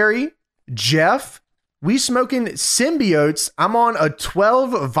Salisbury. Jeff. We smoking symbiotes. I'm on a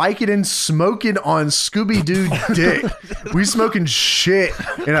 12 Vicodin smoking on Scooby-Doo dick. We smoking shit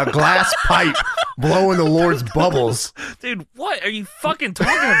in a glass pipe, blowing the Lord's bubbles. Dude, what are you fucking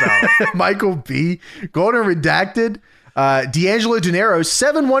talking about? Michael B. Golden Redacted. D'Angelo Gennaro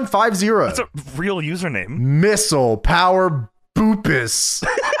 7150. That's a real username. Missile Power Boopus.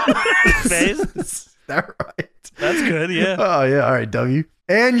 Phase? Is that right? That's good, yeah. Oh, yeah. All right, W.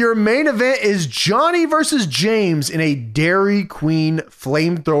 And your main event is Johnny versus James in a Dairy Queen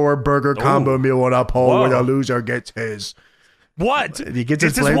flamethrower burger combo meal on a pole where the loser gets his. What? He gets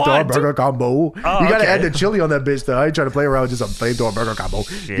his flamethrower burger combo. You got to add the chili on that bitch, though. I ain't trying to play around with just a flamethrower burger combo.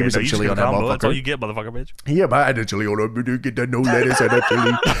 Yeah, Give me some chili on that motherfucker. That's all you get, motherfucker, bitch. Yeah, but I had the chili on it. Get that no lettuce and that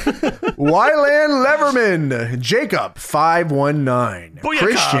chili. Wyland Leverman. Jacob 519. Booyaka.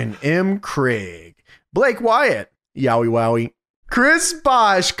 Christian M. Craig. Blake Wyatt. Yowie Wowie. Chris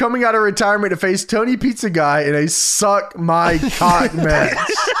Bosch coming out of retirement to face Tony Pizza Guy in a suck my cock match.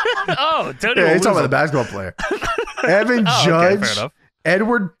 Oh, Tony. Yeah, he's talking about the basketball player. Evan Judge. Okay, fair enough.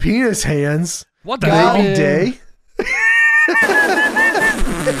 Edward Penis Hands. What the Maybe hell? Day.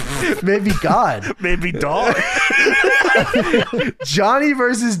 Maybe God. Maybe dog. Johnny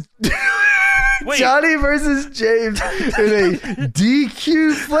versus Wait. Johnny versus James in a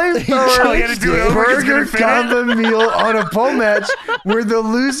DQ All you gotta do it flamethrower over, it's burger gonna fit combo meal on a pole match where the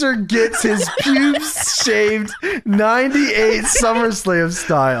loser gets his pubes shaved 98 SummerSlam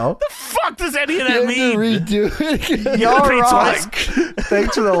style. The fuck does any of You that have mean? to redo it. Y'all pay rock.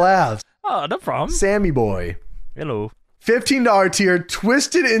 Thanks for the laughs. Oh, no problem. Sammy Boy. Hello. $15 tier,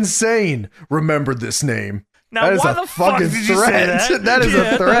 Twisted Insane. Remember this name. Now, That is why a the fuck fucking did you threat. say that? That is Yeah,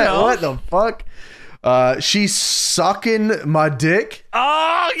 a the threat. hell? What the fuck? She's sucking my dick.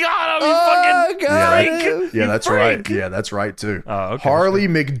 Oh, God, I'm fucking freak. Yeah, You that's freak. right. Yeah, that's right too. Oh, okay. Harley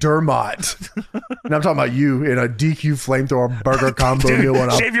McDermott. And I'm talking about you in a DQ flamethrower burger combo Dude, meal on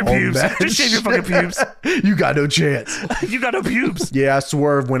a shave your home pubes. bench. Just shave your fucking pubes. You got no chance. You got no pubes. Yeah, I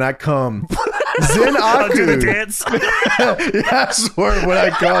swerve when I come. Zen I'll do the Aku. dance. Yeah, I swerve when I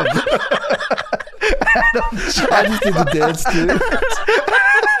come. I just did the dance too.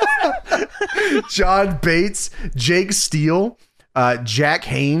 John Bates, Jake Steele, Jack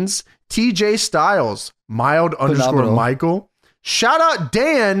Haynes, TJ Styles, mild Phenomenal. _Michael. Shout out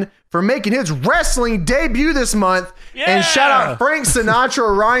Dan for making his wrestling debut this month. Yeah. And shout out Frank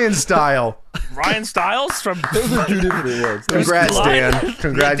Sinatra Ryan style. Ryan Stiles from. Those are 2 different awards. Congrats, Dan.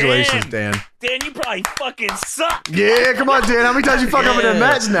 Congratulations, Dan. Dan, you probably fucking suck. Yeah, come on, Dan. How many times you fuck up in a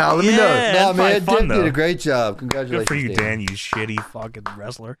match now? Let me know. Nah, man, fun, Dan did a great job. Congratulations, Good for you, Dan, you shitty fucking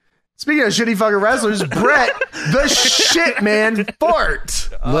wrestler. Speaking of shitty fucking wrestlers, Brett, the shit man fart.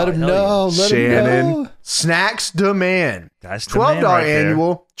 Let him know. Let him Shannon, know. Snacks Demand. That's the $12 man right there.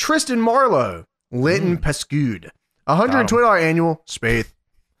 annual, Tristan Marlowe. Lytton Pescude. $120 annual, Spaeth.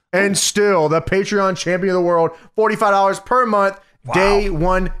 And still the Patreon champion of the world, $45 per month. Wow. Day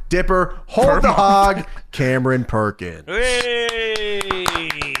one dipper, hold the hog, Cameron Perkins. Hey,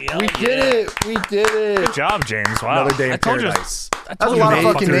 We did it. We did it. Good job, James. Wow. Another day in I told you- paradise. I That's told a you lot of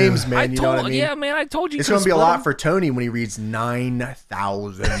they fucking names, man. You know what I mean? Yeah, man, I told you. It's going to be a lot for Tony when he reads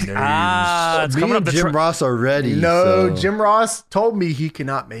 9,000 names. It's Me coming and up. Jim Ross are ready. No, so. Jim Ross told me he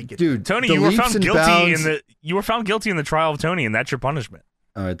cannot make it. Dude, Tony, the you were leaps found and guilty bounds- you were found guilty in the trial of Tony, and that's your punishment.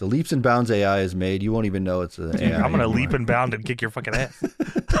 All right, the leaps and bounds AI is made. You won't even know it's an AI. I'm gonna anymore. leap and bound and kick your fucking ass.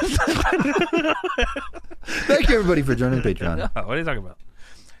 Thank you, everybody, for joining Patreon. What are you talking about?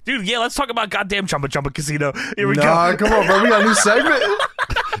 Dude, yeah, let's talk about goddamn Chumba Chumba Casino. Here we Nah, go. come on, bro. We got a new segment.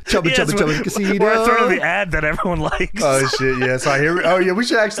 Chubba, Yes, chubba, chubba, casino. We're throwing the ad that everyone likes. Oh, shit. Yeah. So here oh, yeah. We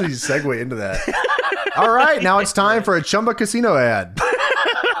should actually segue into that. All right. Now it's time for a Chumba Casino ad.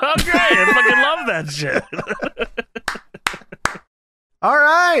 Okay, I fucking love that shit. All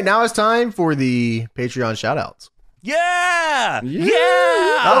right. Now it's time for the Patreon shoutouts. Yeah!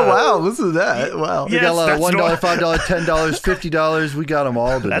 Oh, wow. Listen to that. Wow. We Yes, got a lot of that's $1, $5, $10, $50. We got them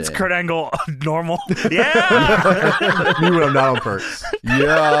all today. That's Kurt Angle normal. Yeah! You would have not on perks.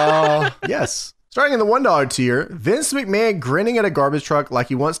 Yeah. Yes. Starting in the $1 tier, Vince McMahon grinning at a garbage truck like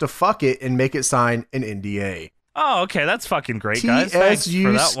he wants to fuck it and make it sign an NDA. Oh, okay, that's fucking great, guys. Thanks for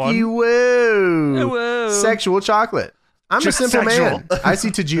TSU that one. Ski-woo. Woo. Sexual chocolate. I'm Just a simple sexual. man. I see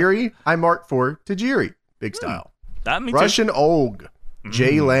Tajiri. I mark for Tajiri. Big style. That me Russian Olg.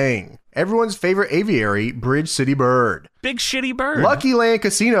 Jay Lang. Everyone's favorite aviary, Bridge City Bird. too. Big shitty bird. Lucky Land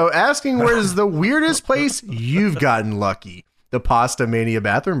Casino asking where's the weirdest place you've gotten lucky. The Pasta Mania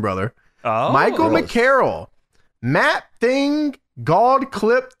bathroom brother. Oh. Michael McCarroll. Matt Thing galled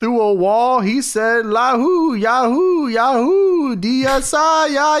clip through a wall. He said, Lahu, Yahoo, Yahoo,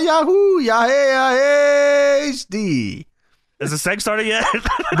 DSI, ya, Yahoo, Yahoo, HD. Is the sex started yet?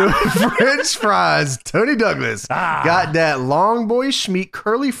 The French fries, Tony Douglas. Got that long boy schmeat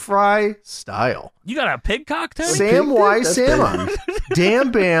curly fry style. You got a pig cock, Tony? Sam Y. That's Sama.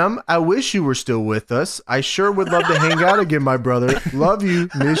 Damn Bam, I wish you were still with us. I sure would love to hang out again, my brother. Love you,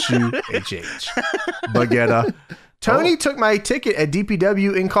 miss you, HH. Baguetta. Tony took my ticket at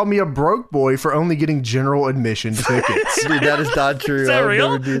DPW and called me a broke boy for only getting general admission tickets. Dude, that is not true. Is that I would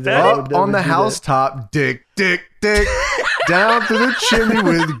real? never do that. I would Up never on the do that. housetop, dick, dick, dick. Down through the chimney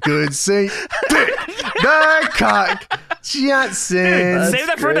with good Saint Dick. The cock. Johnson. That's Save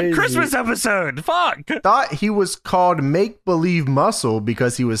that for the crazy. Christmas episode. Fuck. Thought he was called Make Believe Muscle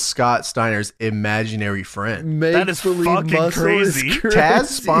because he was Scott Steiner's imaginary friend. Make That is believe fucking muscle is crazy. crazy. Taz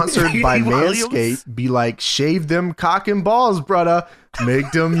sponsored by Williams. Manscaped. Be like, shave them cock and balls, brother. Make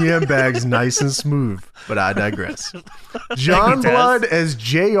them yam bags nice and smooth. But I digress. John Thank you, Taz. Blood as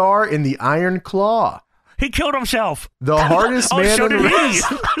JR in the Iron Claw. He killed himself. The hardest Oh, man so in did he.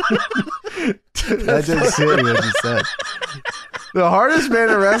 That just hit me what you said. The hardest man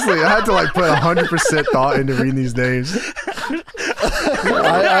in wrestling. I had to like put 100% thought into reading these names. I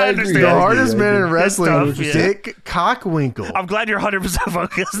agree. understand. The hardest man in wrestling, tough, yeah. Dick Cockwinkle. I'm glad you're 100%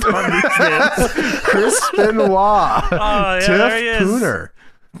 focused on these names. Chris Benoit. Oh, yeah, there he Tiff is. Pooner.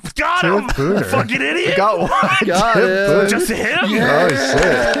 Got him. Tiff Pooner. Fucking idiot. Got one. Got Tiff him. Pooner. Just him? Oh,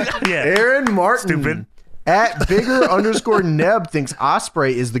 shit. Yeah. Aaron Martin. Stupid. At bigger underscore Neb thinks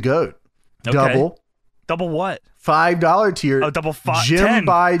Osprey is the GOAT. Okay. Double. Double what? $5 tier. Oh, double five. Jim 10.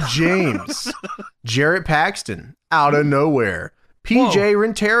 by James. Jarrett Paxton. Out of nowhere. PJ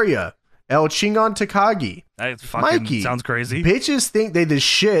Renteria. El Chingon Takagi. That fucking Mikey. sounds crazy. Bitches think they the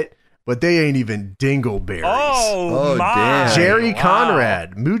shit, but they ain't even dingleberries. Oh, Oh, my. damn. Jerry Wow.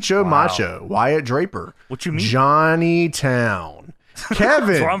 Conrad. Mucho Wow. Macho. Wyatt Draper. What you mean? Johnny Town. Kevin.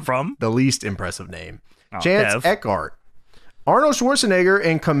 That's where I'm from. The least impressive name. Oh, Chance Kev. Eckhart. Arnold Schwarzenegger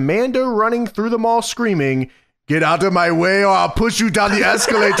and Commando running through the mall screaming, "Get out of my way or I'll push you down the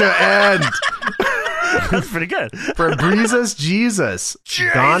escalator." And That's pretty good. Fabrizas Jesus.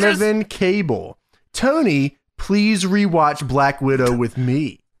 Donovan Cable. Tony, please rewatch Black Widow with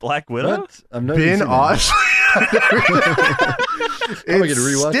me. Black Widow? What? I'm not Ben Osh. gonna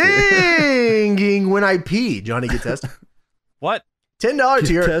rewatch it. Stinging when I pee. Johnny, get tested. What? $10 Get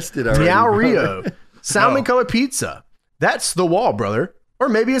tier. tested already, Meow bro. Rio. Salmon No. color pizza. That's the wall, brother. Or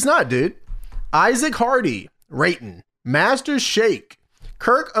maybe it's not, dude. Isaac Hardy, Rayton, Master Shake,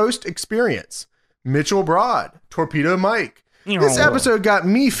 Kirk Oast Experience, Mitchell Broad, Torpedo Mike. This episode got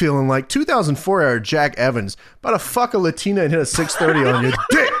me feeling like 2004 era Jack Evans about to fuck a Latina and hit a 630 on your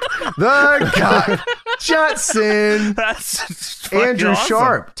dick. The Cock Johnson. That's Andrew awesome.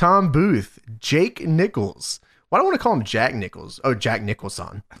 Sharp, Tom Booth, Jake Nichols. Why do I want to call him Jack Nichols? Oh, Jack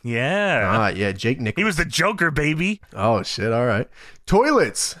Nicholson. Yeah. Yeah, Jake Nichols. He was the Joker, baby. Oh, shit. All right.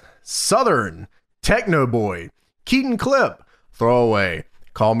 Toilets, Southern, Techno Boy, Keaton Clip, Throwaway,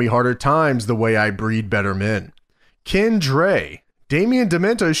 Call Me Harder Times, The Way I Breed Better Men. Ken Dre, Damian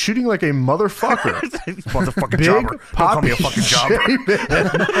Demento shooting like a motherfucker. Motherfucking Big jobber. Don't call me a Poppy fucking jobber.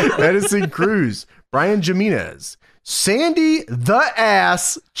 Shaman, Edison Cruz, Brian Jimenez, Sandy the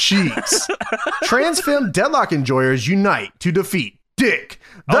Ass Cheeks. Transfem Deadlock enjoyers unite to defeat Dick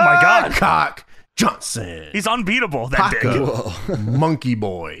the Oh my God. Cock Johnson. He's unbeatable, that Paco, Dick. Monkey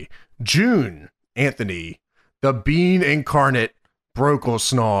Boy, June, Anthony, the Bean Incarnate,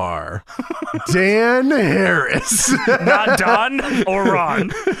 Brokelsnar, Dan Harris, Not Don or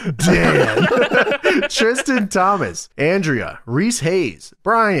Ron. Dan, Tristan Thomas, Andrea, Reese Hayes,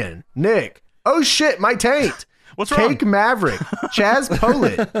 Brian, Nick, oh shit, my taint, What's wrong? Cake Maverick, Chaz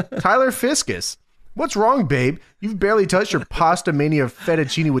Polit, Tyler Fiskus. What's wrong, babe? You've barely touched your pasta mania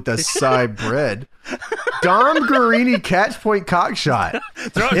fettuccine with the side bread. Dom Guarini Catchpoint Cockshot.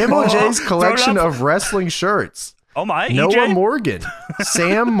 MOJ's collection of wrestling shirts. Oh my, Noah EJ? Morgan,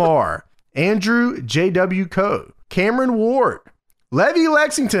 Sam Marr, Andrew J.W. Coe, Cameron Ward, Levy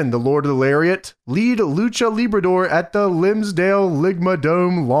Lexington, the Lord of the Lariat, lead Lucha Librador at the Limsdale Ligma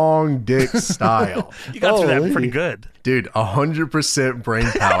Dome Long Dick style. You got through that Holy. pretty good. Dude, 100% brain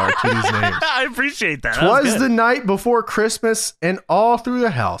power to these names. I appreciate that. That was Twas good. the night before Christmas, and all through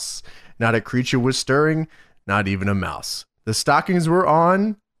the house, not a creature was stirring, not even a mouse. The stockings were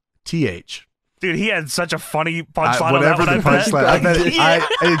on TH. Dude, he had such a funny punchline on that Whatever one. the punchline, I bet Yeah.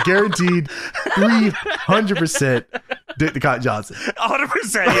 I guaranteed 300% Dick the Cock Johnson.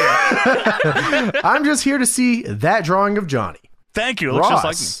 100%, yeah. I'm just here to see that drawing of Johnny. Thank you. It looks just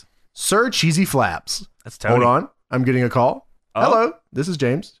like me. Ross, Sir Cheesy Flaps. That's Tony. Hold on, I'm getting a call. Oh. Hello, this is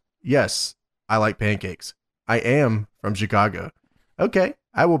James. Yes, I like pancakes. I am from Chicago. Okay,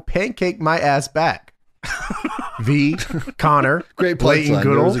 I will pancake my ass back. V, Connor, Great Leighton punchline.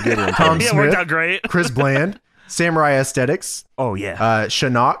 Goodall, That was a good one. Tom Yeah, it worked Smith, out great. Chris Bland, Samurai Aesthetics, Oh, yeah.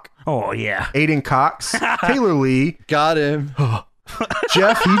 Shinnok, Oh, yeah. Aiden Cox, Taylor Lee, Got him.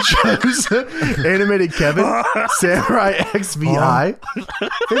 Jeff He Chose, Animated Kevin, Samurai XVI,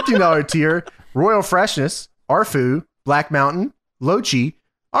 $15 tier, Royal Freshness, Arfu, Black Mountain, Lochi.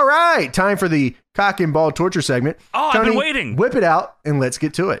 All right, time for the cock and ball torture segment. Oh, I've been waiting. Whip it out and let's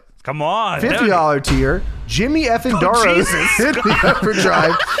get to it. Come on. $50 tier, Jimmy effing Darrow Jesus. hit the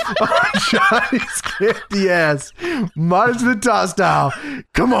overdrive on Johnny's candy ass. Modest the top style.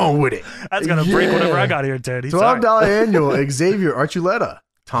 Come on with it. That's going to break whatever I got here, Teddy. $12 Sorry. annual, Xavier Archuleta,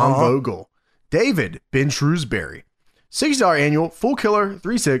 Tom Vogel, David Ben Shrewsbury, $60 annual, Full Killer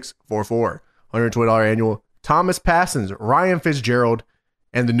 3644, $120 annual, Thomas Passons, Ryan Fitzgerald,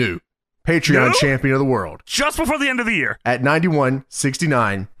 and the new Patreon New? champion of the world Just before the end of the year. at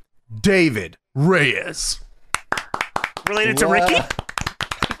 91.69, David Reyes. Related to Wow. Ricky?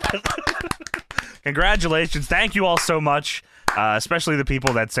 Congratulations. Thank you all so much. Especially the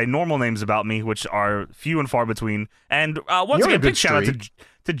people that say normal names about me, which are few and far between. And once You're on a again, big good shout out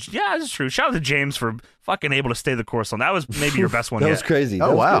to yeah, that's true. Shout out to James for fucking able to stay the course on that. Was maybe your best one That yet. was crazy. Oh,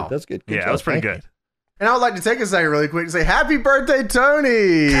 That was wow. Good. That's good. Good Yeah, job. that was pretty Thank good. And I would like to take a second really quick and say happy birthday,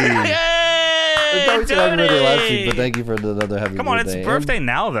 Tony. I thought we said happy birthday last week, but thank you for another happy Come on, birthday. it's birthday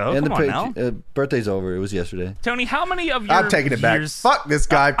now, though. And Come on now. birthday's over. It was yesterday. Tony, how many of your I'm taking it back. years... Fuck this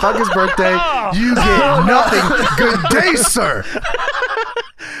guy. Fuck his birthday. You get nothing. Good day, sir.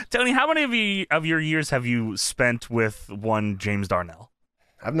 Tony, how many of your years have you spent with one James Darnell?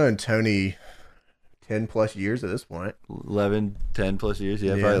 I've known Tony 10 plus years at this point. 11, 10 plus years.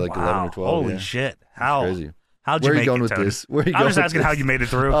 Yeah, Yeah. probably like 11 or 12. Holy yeah. shit. It's How? crazy. How'd Where you are you make going it, with Tony? this? Where are you I'm going just with asking this? how you made it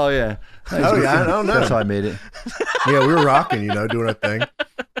through. Oh, yeah. Oh, yeah, I don't know. That's how I made it. Yeah, we were rocking, doing a thing.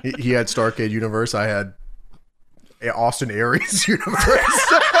 He had Starcade Universe. I had Austin Aries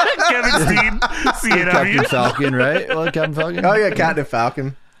Universe. Kevin Steen, Captain CNW. Falcon, right? Well, Captain Falcon? Oh, yeah, Captain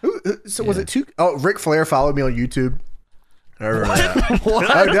Falcon. So was it two? Oh, Ric Flair followed me on YouTube. I remember that. Oh,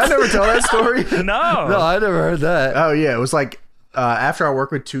 did I never tell that story? No. No, I never heard that. Oh, yeah. It was like after I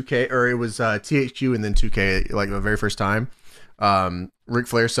worked with 2K, or it was THQ and then 2K, like the very first time. Ric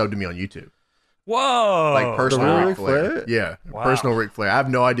Flair subbed to me on YouTube. Whoa. Like personal real Ric Ric Flair. Flair? Yeah, Wow. personal Ric Flair. I have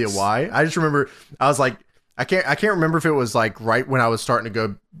no idea why. I just remember I was like, I can't remember if it was like right when I was starting to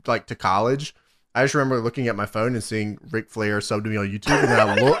go like to college, I just remember looking at my phone and seeing Ric Flair subbed to me on YouTube, and then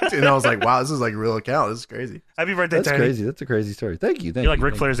I looked and I was like, wow, this is like a real account. This is crazy. Happy birthday, That's Tony. crazy. That's a crazy story. Thank you. You're like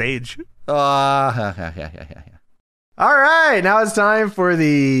Ric Flair's age. Yeah. All right, now it's time for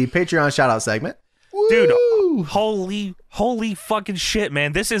the Patreon shout-out segment. Dude, Woo! holy fucking shit,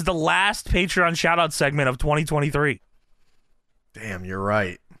 man. This is the last Patreon shout-out segment of 2023. Damn, you're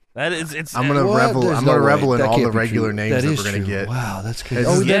right. That is, it's. I'm gonna What? revel. There's I'm no gonna way. revel in That all can't the be regular true. names that is we're gonna true. get. Wow, that's crazy.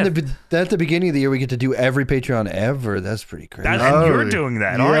 It's- Oh, yeah. then at the beginning of the year, we get to do every Patreon ever. That's pretty crazy. And Oh, you're doing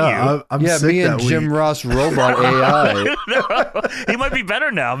that, aren't you? I'm yeah, sick me and that Jim week. Ross Robot AI. No, he might be better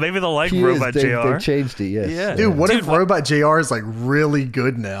now. Maybe they'll like He is. Robot They JR. changed it, yes. Yeah. Dude, what Dude, if Robot JR is like really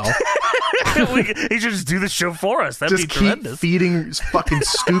good now? He should just do the show for us. That'd Just be keep tremendous. feeding fucking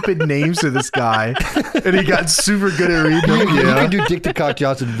stupid names to this guy, and he got super good at reading You, them. you Yeah, can do Dick to Cock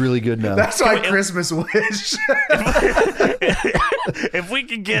Johnson really good now. that's my Christmas wish. If we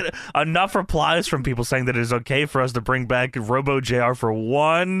could get enough replies from people saying that it is okay for us to bring back Robo JR for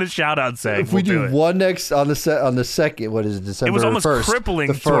one shout out segment, If we we'll do it. one next on the second, what is it, December It was almost 1st? crippling.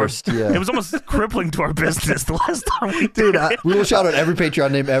 The to our- first, yeah. It was almost crippling to our business the last time we Dude, did it. We will shout out every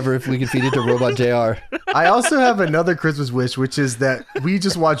Patreon name ever if we can feed it to Robot JR. I also have another Christmas wish, which is that we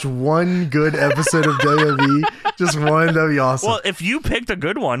just watch one good episode of WWE. Just one, that'd be awesome. Well, if you picked a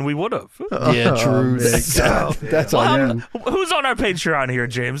good one, we would have. Yeah, true. man. That's on you. Who's on our Patreon here,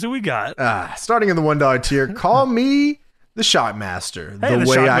 James? Who we got? Starting in the $1 tier, call me the Shockmaster. Hey, the the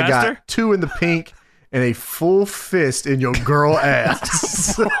way I Shockmaster. got 2 in the pink and a full fist in your girl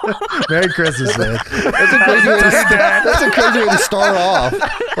ass. Merry Christmas, man. That's a crazy way to start off.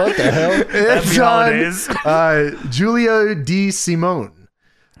 What the hell? It's holidays. Julio D. Simone.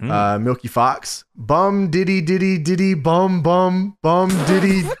 Milky Fox. Bum diddy diddy diddy bum bum bum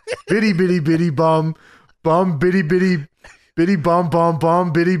diddy bitty bitty bitty bum bum bitty bitty bitty bum bum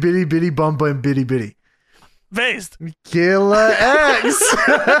bum bitty bitty bitty bum bum bitty bitty. Based. Killer X.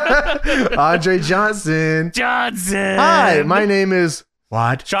 Andre Johnson. Johnson. Hi, my name is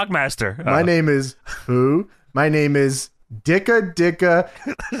what? Shockmaster. My name is who? My name is Dick Dick the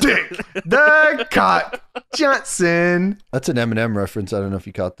Cock Johnson. That's an Eminem reference. I don't know if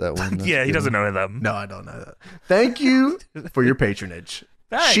you caught that one. That's Yeah, he good. doesn't know them. No, I don't know that. Thank you for your patronage.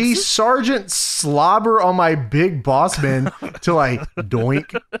 Thanks. She Sergeant slobber on my big boss man till I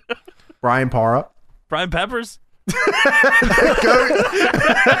doink. Brian Para. Brian Peppers.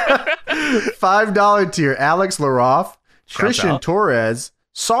 $5 tier. Alex Laroff. Christian out. Torres.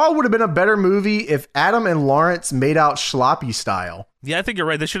 Saw would have been a better movie if Adam and Lawrence made out sloppy style. Yeah, I think you're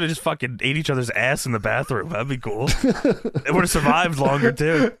right. They should have just fucking ate each other's ass in the bathroom. That'd be cool. It would have survived longer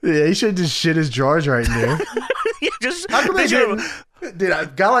too. Yeah, he should just shit his drawers right in there. Just How come they they should've- didn't? Dude,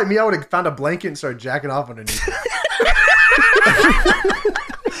 a guy like me, I would have found a blanket and started jacking off underneath.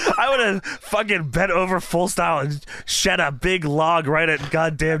 I would have fucking bent over full style and shed a big log right at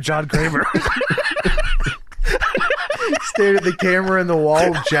goddamn John Kramer. Stared at the camera in the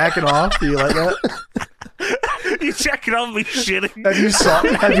wall, jacking off. Do you like that? You checking on me shitting?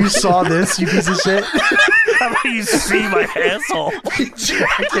 Have you saw this, you piece of shit? How about you see my asshole?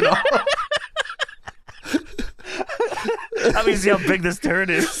 Jacking off. How about you see how big this turd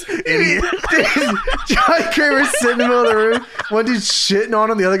is, idiot? Dude, John Kramer's sitting in the middle of the room. One dude's shitting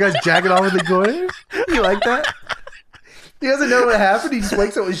on him, the other guy's jacking off in the corner. You like that? He doesn't know what happened. He just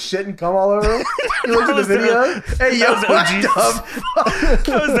wakes up with shit and cum all over him. He looks at the video. Hey, yo, that was what the the fuck?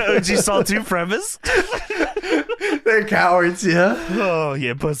 That was the OG Saw 2 premise. They're cowards, yeah. Oh,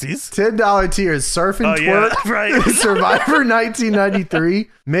 yeah, pussies. $10 tiers. Surf and Oh, yeah, twerk. right. Survivor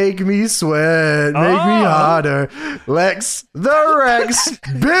 1993. Make me sweat. Make me Oh. hotter. Lex the Rex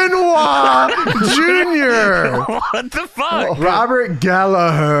Benoit Jr. What the fuck? Robert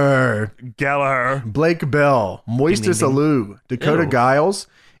Gallagher. Gallagher. Blake Bell. Moistus Ding, ding, ding. Alou. Dakota Ew. Giles.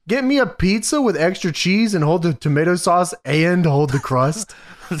 Get me a pizza with extra cheese and hold the tomato sauce and hold the crust.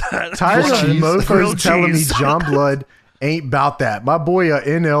 Tired of Cheese. mofos Grilled telling cheese. me John Blood ain't about that. My boy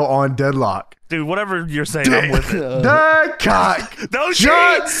NL on deadlock. Dude, whatever you're saying, I'm with it. The Cock No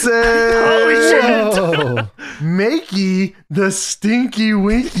Johnson. Holy shit. Whoa. Makey the stinky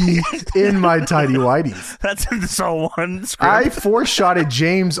winky in my tidy whities. That's in the Saw 1 script. I foreshotted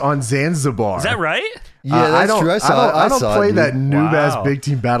James on Zanzibar. Is that right? Yeah, that's true. I don't saw play it, that dude. noob ass Wow. big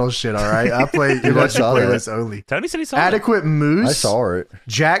team battle shit. All right, I play electric saw that. playlist only. Tony said he saw it. Adequate Moose. I saw it.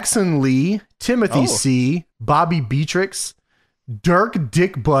 Jackson Lee, Timothy Oh. C, Bobby Beatrix, Dirk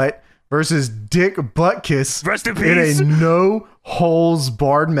Dick Butt versus Dick Buttkiss Rest in in peace. a no holes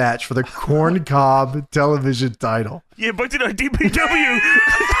barred match for the Corn Cob television title. Yeah, but did I DPW?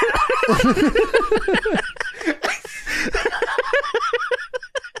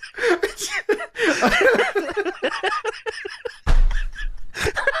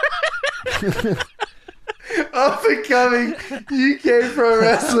 Incoming UK pro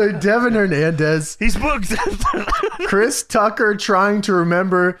wrestler Devin Hernandez. He's booked. Chris Tucker trying to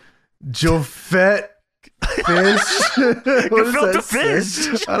remember Jofet Fish. Gefilte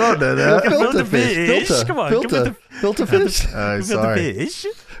fish. I don't know that. Gefilte fish. Come on. Gefilte fish. Sorry. Fish.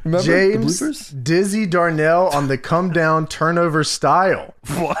 Remember James the bloopers? Dizzy Darnell on the come down turnover style.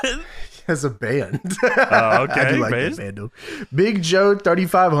 What? As a band. Okay. I do like that band though. Big Joe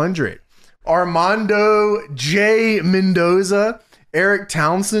 3500. Armando J. Mendoza. Eric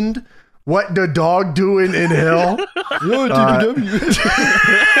Townsend. What the dog doing in hell? Yo,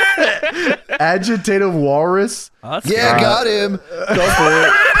 Agitative Walrus. Got him. Go for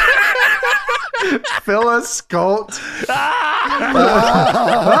it. Phyllis Scolt.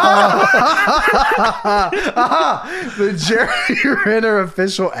 The Jerry Renner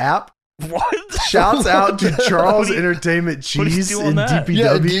official app. What? Shouts out to Charles Entertainment Cheese in DPW.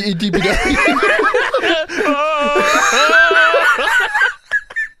 Yeah, DPW.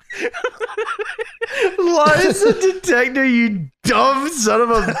 Liza Detector, you dumb son of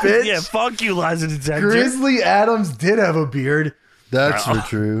a bitch. Yeah, fuck you, Liza Detector. Grizzly Adams did have a beard. That's for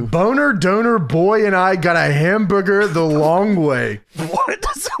true. Boner Donor Boy and I got a hamburger the long way. What?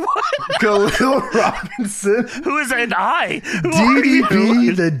 Khalil Robinson. Who is an I? Who are you?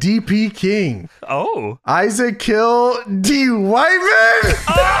 DDP, the DP King. Oh. Isaac Kill D. Whiteman.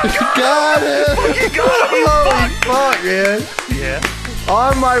 Got it. You got me. Holy fuck, man. Yeah.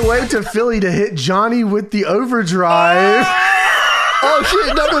 On my way to Philly to hit Johnny with the overdrive. Oh,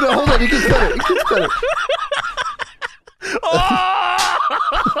 shit. No. Hold on. He gets better.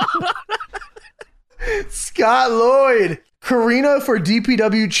 Scott Lloyd. Karina for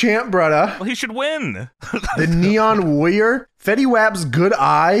DPW champ, brother. Well, he should win. The Neon Warrior. Fetty Wap's Good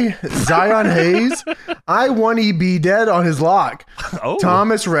Eye. Zion Hayes. I want to be dead on his lock. Oh.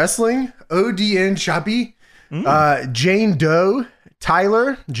 Thomas Wrestling. ODN Choppy. Jane Doe.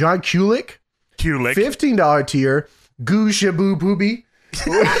 Tyler. John Kulik. $15 tier. Goo Shabu Booby.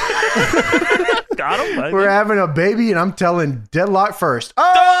 Got him. We're having a baby, and I'm telling Deadlock first.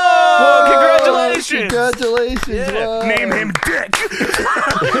 Oh! Congratulations. Congratulations. Yeah. Wow. Name him Dick.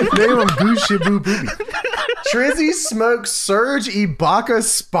 Name him Goo Shabu Booby. Trizzy smokes Surge Ibaka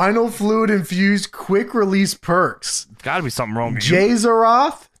spinal fluid infused quick release perks. Gotta be something wrong with you. Jay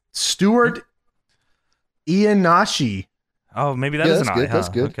Zaroff. Stuart Ianashi. Oh, maybe that is an I. That's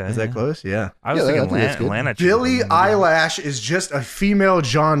good. Okay. Is that close? Yeah. I was thinking Lana. Billy Eyelash is just a female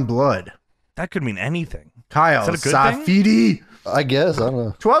John Blood. That could mean anything. Kyle Is that a good Safidi. I guess. I don't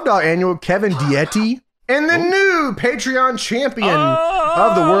know. $12 annual Kevin Dieti. And the new Patreon champion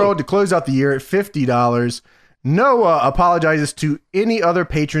of the world to close out the year at $50. Noah apologizes to any other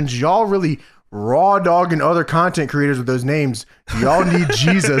patrons. Y'all really raw dog and other content creators with those names. Y'all need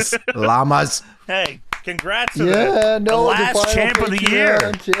Jesus. Llamas. Hey, congrats to the last champ of the year.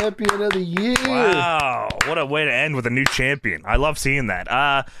 Champion of the year. Wow. What a way to end with a new champion. I love seeing that.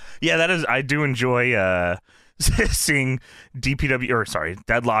 Yeah, that is, I do enjoy seeing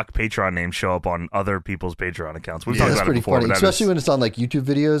Deadlock Patreon names show up on other people's Patreon accounts. We've talked about it before. Funny, especially when it's on like YouTube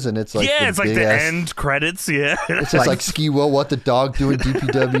videos and it's like it's like the end credits. Yeah, it's just like Ski Will, What the Dog Doing,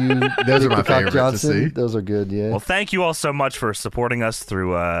 DPW. Those are my favorite to see. Those are good. Yeah. Well, thank you all so much for supporting us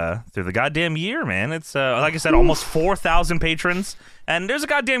through the goddamn year, man. It's like I said, almost 4,000 patrons. And there's a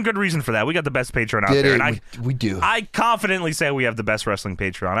goddamn good reason for that. We got the best Patreon out there. And we do. I confidently say we have the best wrestling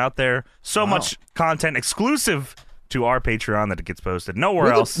Patreon out there. So much content exclusive to our Patreon that it gets posted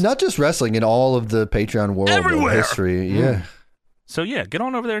nowhere else. Not just wrestling, in all of the Patreon world Everywhere. of history. Yeah. So yeah, get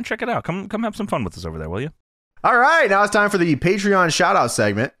on over there and check it out. Come have some fun with us over there, will you? All right, now it's time for the Patreon shout-out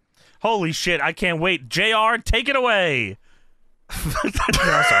segment. Holy shit, I can't wait. JR, take it away. No,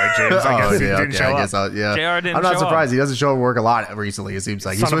 sorry, James. I guess he didn't show up. JR didn't I'm not show surprised. up. He doesn't show up work a lot recently, it seems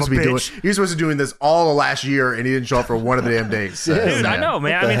like. He's Son of supposed a to be doing this all of last year, and he didn't show up for one of the damn days. So, Dude, I know,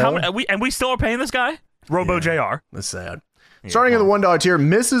 man. I mean, we still are paying this guy? Robo JR. That's sad. Starting at the $1 tier,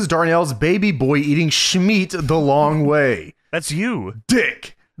 Mrs. Darnell's baby boy eating Schmeat the long way. That's you.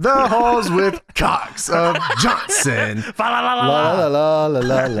 Dick. The halls with Cox of Johnson. La la la la la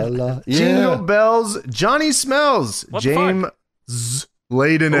la la. Jingle bells. Johnny smells. What the fuck? James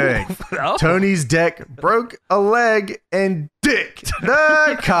laid an egg. Oh. Tony's deck broke a leg, and Dick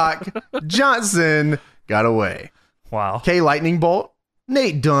the Cock Johnson got away. Wow. K Lightning Bolt.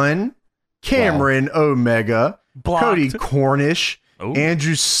 Nate Dunn. Cameron Omega. Blocked. Cody Cornish. Ooh.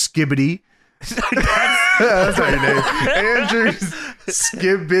 Andrew Skibbity. That's how your name. Andrew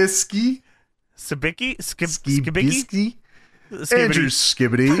Skibisky. Sabicki? Skibisky. Andrew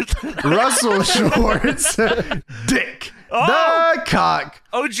Skibbity. Russell Schwartz. Dick. the Cock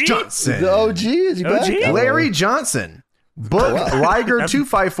OG Johnson. The OG is he back? OG? Larry Johnson. Book Liger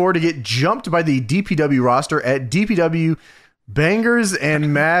 254 to get jumped by the DPW roster at DPW Bangers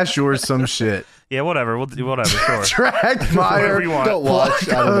and Mash or some shit. Yeah, whatever. We'll do whatever. Sure. Track Meyer. Don't watch.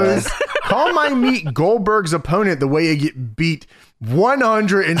 I don't know. Call my meet Goldberg's opponent the way he get beat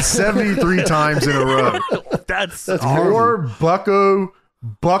 173 times in a row. That's More Bucko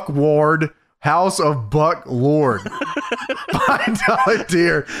Buck Ward. House of Buck Lord. $5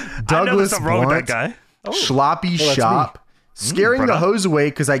 tier. Douglas wrong with that Blunt. guy. Sloppy Shop. Scaring the hose away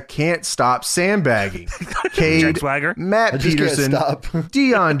because I can't stop sandbagging. Cade, Swagger. Matt Peterson,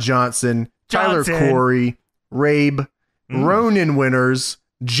 Dion Johnson, Tyler Corey, Rabe, Ronan Winners,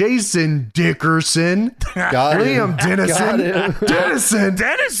 Jason Dickerson, Liam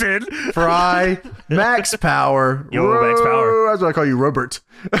Dennison, Fry, Max Power, Max Power. That's what I call you, Robert.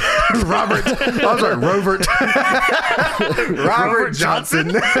 Robert. I was like, Robert Johnson.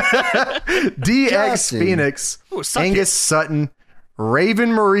 DX Phoenix, Angus Sutton,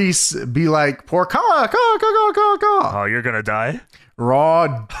 Raven Maurice, be like, poor Oh, you're gonna die. Raw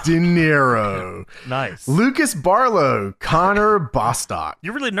De Niro. Nice. Lucas Barlow, Connor Bostock.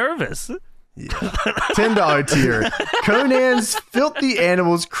 You're really nervous. Yeah. $10 tier. Conan's Filthy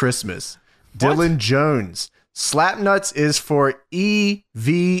Animals Christmas. Dylan Jones. Slapnuts is for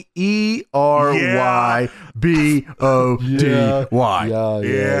EVERYBODY.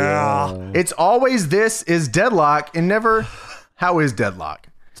 Yeah. It's always this is Deadlock and never how is Deadlock.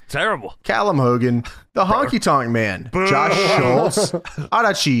 Terrible. Callum Hogan, the Honky Tonk Man, Josh Schultz,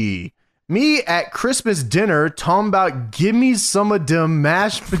 Adachi. Me at Christmas dinner talking about give me some of them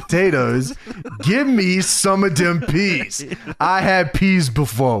mashed potatoes, give me some of them peas. I had peas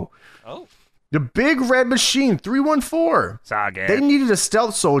before. Oh. The Big Red Machine 314. Saga. They needed a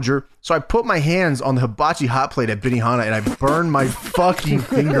stealth soldier, so I put my hands on the hibachi hot plate at Benihana and I burned my fucking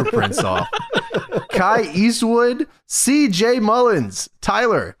fingerprints off. Kai Eastwood, C.J. Mullins,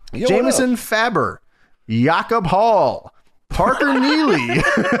 Tyler, Jameson Faber, Jakob Hall, Parker Neely,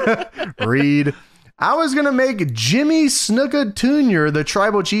 Reed. I was going to make Jimmy Snuka Jr. the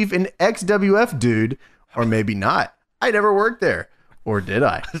tribal chief and ex-WF dude, or maybe not. I never worked there. Or did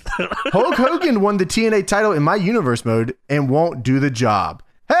I? Hulk Hogan won the TNA title in my universe mode and won't do the job.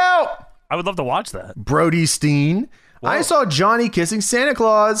 Help! I would love to watch that. Brody Steen. Whoa. I saw Johnny kissing Santa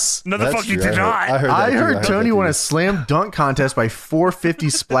Claus. No, the fuck you did not. I heard Tony won a slam dunk contest by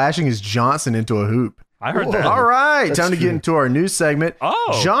 450 splashing his Johnson into a hoop. I heard that. All right, time to get into our news segment.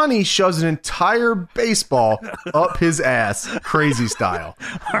 Oh. Johnny shoves an entire baseball up his ass, crazy style.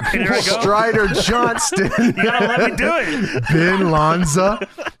 All right, here we go. Strider Johnston. You gotta let me do it. Ben Lanza,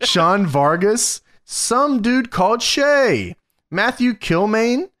 Sean Vargas, some dude called Shay, Matthew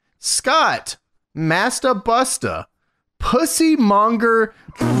Kilmaine, Scott, Masta Busta, Pussy Monger,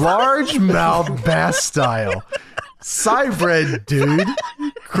 Largemouth Bass Style, Cybred Dude,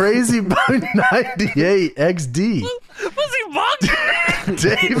 Crazy Bone 98 XD, Pussy Monger,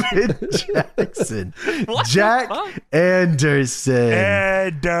 David Jackson, Jack Anderson,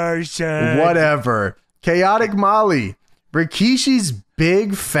 whatever, Chaotic Molly, Rikishi's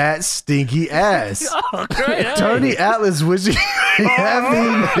big fat stinky ass. Oh, great. Tony Atlas wishing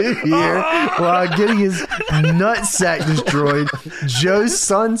happy new year while getting his nutsack destroyed. Joe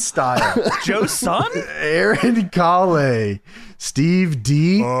Sun style. Joe Sun? Aaron Kale, Steve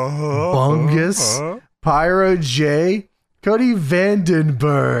D, Bungus, Pyro J, Cody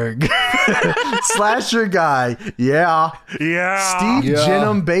Vandenberg, Slasher Guy, yeah, Steve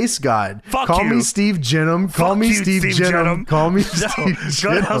Jenham, Bass God. Call me Steve Jenham. Call me Steve Jenham. Call me Steve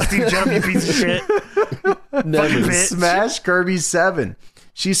Jenham. Go to Steve Jenham, you piece of shit. Never. Smash Kirby 7.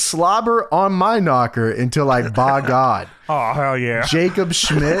 She slobber on my knocker until I bah God. Oh hell yeah. Jacob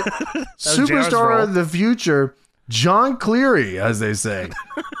Schmidt, superstar of the future, John Cleary, as they say.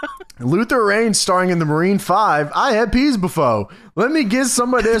 Luther Reigns starring in the Marine 5. I had peas before. Let me get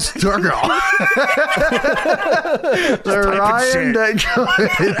some of this turkey. The Ryan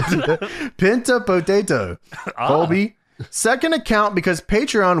Pinta Potato. Colby. Second account because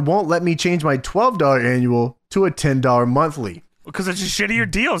Patreon won't let me change my $12 annual to a $10 monthly. Because it's just shittier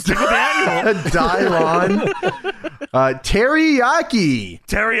deals. Stick with the annual. Dylon. Teriyaki.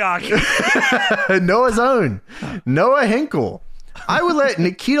 Noah's Own. Noah Hinkle. I would let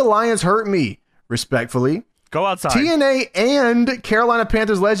Nikita Lyons hurt me. Respectfully. Go outside. TNA and Carolina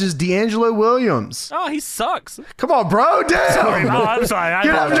Panthers legends D'Angelo Williams. Oh, he sucks. Come on, bro. Damn. Sorry. Oh, I'm sorry. I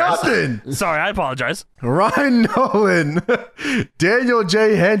apologize. Nothing. Sorry, I apologize. Ryan Nolan. Daniel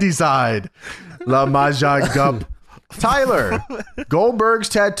J. Handyside. La Maja Gup. Tyler. Goldberg's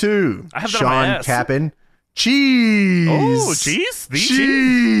Tattoo. I have that Sean on my ass. Kappen. Cheese. Oh, cheese? The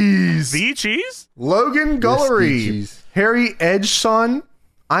cheese. The cheese? Logan Gullery. Harry Edgeson.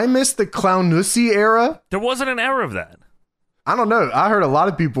 I miss the Clownussi era. There wasn't an era of that. I don't know. I heard a lot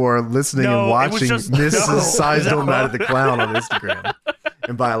of people are listening and watching Mrs. Size Don't Matter the Clown on Instagram.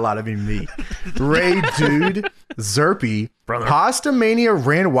 And by a lot, I mean me. Ray Dude, Zerpy, brother. Pasta Mania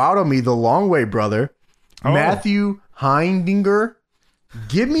ran wild on me the long way, brother. Oh. Matthew Heindinger.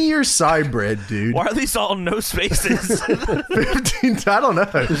 Give me your side bread, dude. Why are these all no spaces? 15. I don't know.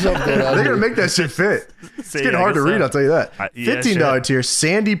 They're gonna make that shit fit. It's getting hard to read. I'll tell you that. $15 tier.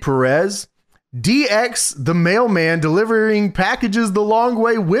 Sandy Perez, DX the mailman delivering packages the long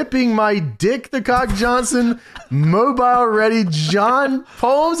way, whipping my Dick the Cock Johnson, mobile ready John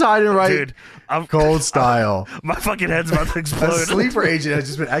Holmes hiding right. Dude, I'm cold style. My fucking head's about to explode. A sleeper agent has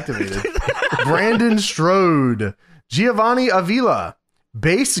just been activated. Brandon Strode, Giovanni Avila.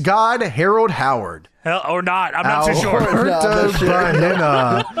 Base God Harold Howard. Hell or not. I'm not too sure.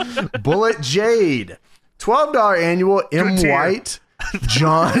 Banana. Bullet Jade. $12 annual M. White.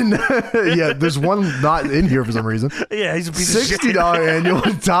 John. Yeah, there's one not in here for some reason. Yeah, he's a piece of shit. $60 annual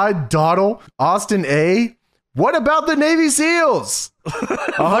Ty Dottle. Austin A. What about the Navy SEALs?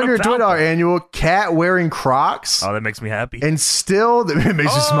 $120 annual cat wearing Crocs. Oh, that makes me happy. And still, it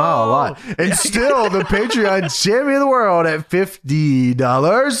makes you smile a lot. And still, the Patreon champion of the world at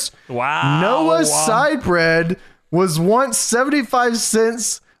 $50. Wow. Noah's side bread was once 75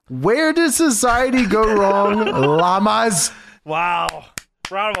 cents. Where did society go wrong, llamas? Wow.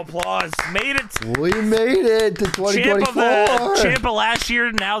 Round of applause. Made it. We made it to 2024. Champ of last year,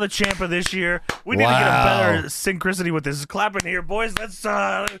 now the champ of this year. We need to get a better synchronicity with this. Clapping here, boys. Let's, get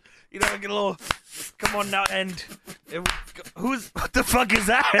a little. Come on now. And what the fuck is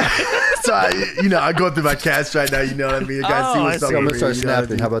that? So, I'm going through my cast right now. You know what I mean? You guys see what's up. I'm going to start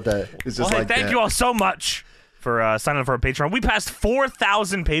snapping. How about that? It's just thank you all so much for signing up for our Patreon. We passed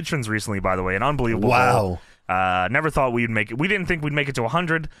 4,000 patrons recently, by the way. An unbelievable goal. Never thought we'd make it. We didn't think we'd make it to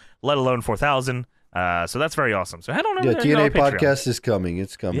 100, let alone 4,000. So that's very awesome. So head on over there. TNA podcast is coming.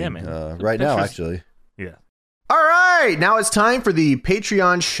 It's coming. Yeah, man. Right now, actually. Yeah. All right. Now it's time for the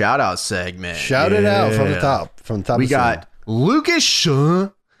Patreon shout out segment. Shout it out from the top. From the top. We got Lucas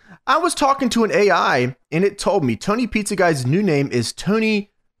Shun. I was talking to an AI and it told me Tony Pizza Guy's new name is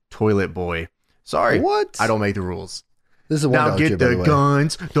Tony Toilet Boy. Sorry. What? I don't make the rules. This is now get the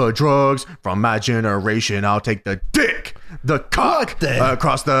guns, the drugs from my generation. I'll take the dick, the cock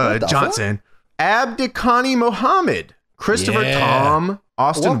across the Johnson. Abdikani Mohammed, Christopher Tom,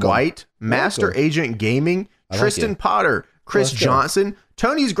 Austin White, Master Agent Gaming, Tristan Potter, Chris Johnson,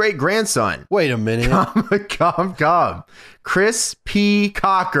 Tony's great grandson. Wait a minute. Come. Chris P.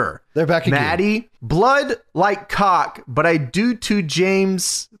 Cocker. They're back again. Maddie, blood like cock, but I do to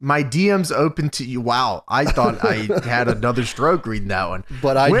James. My DM's open to you. Wow, I thought I had another stroke reading that one.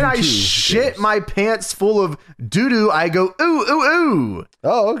 But when I shit my pants full of doo-doo, I go, ooh, ooh, ooh.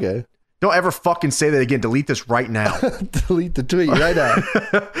 Oh, okay. Don't ever fucking say that again. Delete this right now. Delete the tweet right now.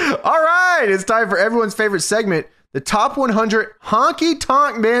 All right, it's time for everyone's favorite segment, the Top 100 Honky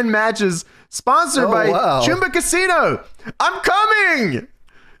Tonk Man Matches, sponsored by Chumba Casino. I'm coming!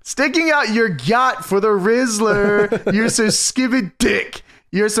 Sticking out your yacht for the Rizzler. You're so skivid dick.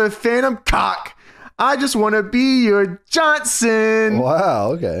 You're so phantom cock. I just want to be your Johnson.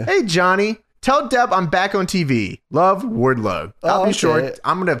 Wow, okay. Hey, Johnny. Tell Deb I'm back on TV. Love, Wardlow. I'll be short.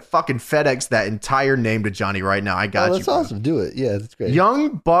 I'm going to fucking FedEx that entire name to Johnny right now. I got you. That's awesome. Do it. Yeah, that's great.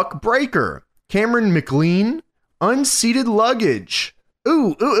 Young Buck Breaker. Cameron McLean. Unseated Luggage.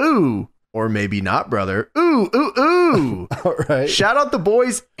 Ooh, ooh, ooh. Or maybe not, brother. Ooh, ooh, ooh. All right. Shout out the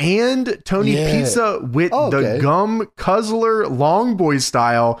boys and Tony Pizza with the Gum Cuzzler Long Boy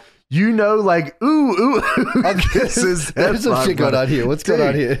style. Like, ooh, ooh, ooh. There's some shit going on here. What's going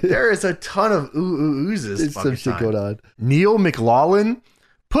on here? There is a ton of ooh, ooh, oozes. There's some shit going on. Neil McLaughlin.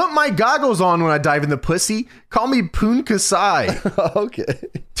 Put my goggles on when I dive in the pussy. Call me Poon Kasai. Okay.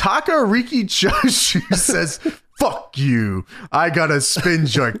 Takariki Choshu says, fuck you. I gotta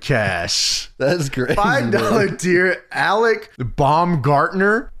spend your cash. That's great. $5 tier. Alec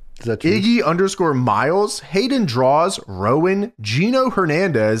Baumgartner. Is that true? Iggy_Miles, Hayden Draws, Rowan, Gino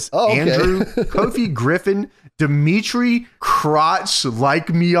Hernandez, Andrew, Kofi Griffin, Dimitri Crotch, Like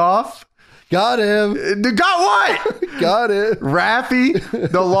Me Off. Got him. Got what? Got it. Raffy,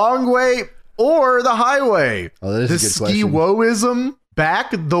 The Long Way, or The Highway. Oh, that is the a good question. Ski-woism,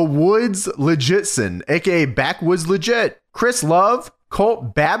 Back the Woods Legitson, aka Backwoods Legit. Chris Love,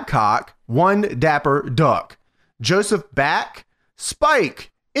 Colt Babcock, One Dapper Duck. Joseph Back,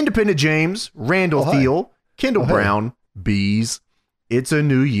 Spike, Independent James, Randall Thiel, Kendall Brown, Bees. It's a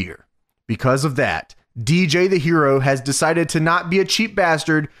new year. Because of that, DJ the Hero has decided to not be a cheap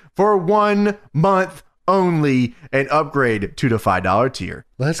bastard for 1 month only and upgrade to the $5 tier.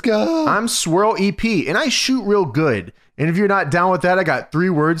 Let's go. I'm Swirl EP and I shoot real good. And if you're not down with that, I got 3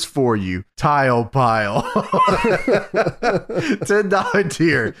 words for you. Tile pile. $10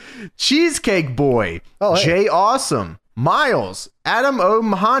 tier. Cheesecake Boy. Oh, hey. Jay Awesome. Miles. Adam O.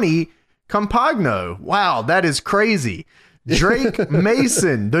 Mahani. Compagno. Wow, that is crazy. Drake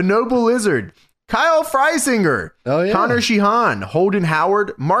Mason. The Noble Lizard. Kyle Freisinger. Oh, yeah. Connor Sheehan. Holden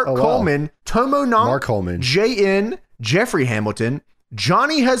Howard. Mark Coleman. Tomo Nam. Mark Coleman. JN. Jeffrey Hamilton.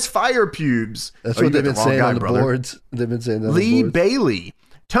 Johnny has fire pubes. That's what they've been saying on the boards. They've been saying that. Lee Bailey.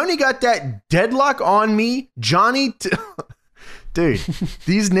 Tony got that deadlock on me. Johnny. Dude,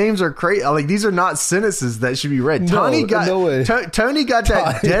 these names are crazy. Like, these are not sentences that should be read. Tony got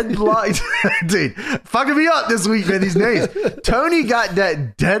that deadlock. Dude, fucking me up this week, man. These names. Tony got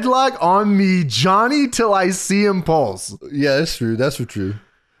that deadlock on me. Johnny till I see him pulse. Yeah, that's true. That's for true.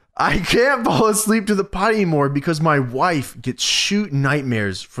 I can't fall asleep to the pot anymore because my wife gets shoot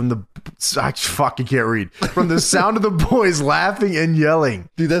nightmares from the I fucking can't read from the sound of the boys laughing and yelling.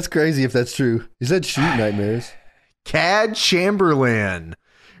 Dude, that's crazy if that's true. You said shoot nightmares. Cad Chamberlain,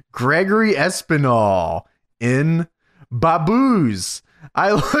 Gregory Espinal, in Baboos.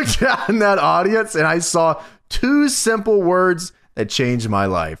 I looked out in that audience and I saw 2 simple words that changed my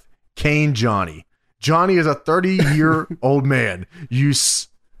life. Kane Johnny. Johnny is a 30-year-old man. You see.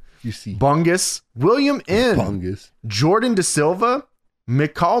 Bungus, William N. Bungus. Jordan De Silva,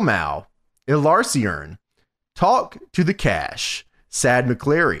 McCallmow, Ilarciern, Talk to the Cash, Sad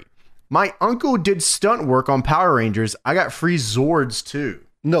McClary. My uncle did stunt work on Power Rangers. I got free Zords too.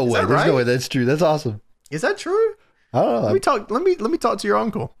 No way. There's no way that's true. That's awesome. Is that true? I don't know. Let me talk to your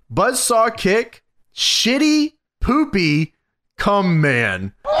uncle. Buzzsaw Kick, Shitty Poopy, Cum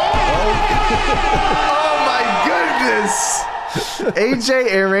Man. Oh my goodness.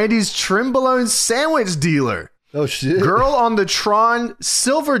 AJ and Randy's Trimbolone sandwich dealer. Oh shit. Girl on the Tron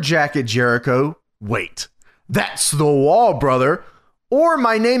Silver Jacket Jericho. Wait, that's the wall, brother. Or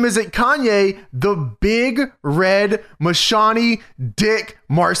my name isn't Kanye, the big red Mashani Dick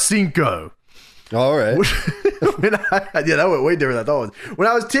Marcinko. All right. That went way different than I thought it was. When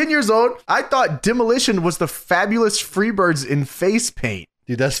I was 10 years old, I thought Demolition was the Fabulous Freebirds in face paint.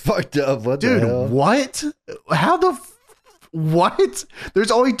 Dude, that's fucked up. What the hell? Dude, what? How the what?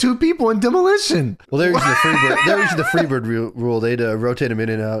 There's only 2 people in Demolition. Well, they're using the Freebird. They're using the Freebird rule. They'd rotate them in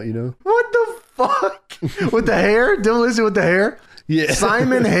and out. You know. What the fuck? With the hair, Demolition with the hair. Yeah.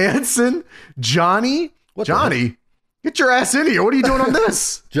 Simon Hansen, Johnny. Johnny, get your ass in here. What are you doing on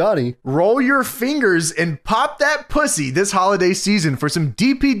this? Johnny, roll your fingers and pop that pussy this holiday season for some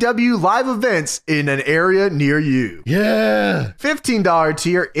DPW live events in an area near you. Yeah. $15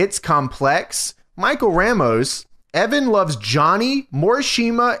 tier. It's Complex. Michael Ramos. Evan loves Johnny,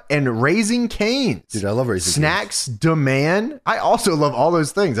 Morishima, and Raising Cane's. Dude, I love Raising Snacks Demand. I also love all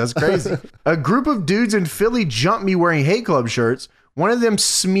those things. That's crazy. A group of dudes in Philly jumped me wearing Hate Club shirts. One of them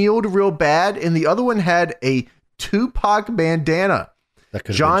smealed real bad, and the other one had a Tupac bandana.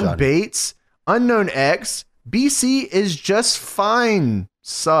 John Bates, Unknown X, BC is just fine.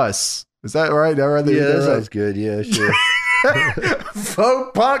 Sus. Is that right? Yeah, that sounds good. Yeah, sure.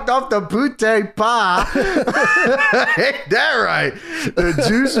 Folk punked off the pute pie. Ain't that right? The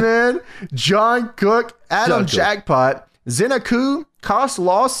Juice Man, John Cook, Adam Jackpot, Zenaku, Koss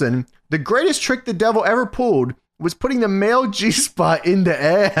Lawson. The greatest trick the devil ever pulled was putting the male G-spot in the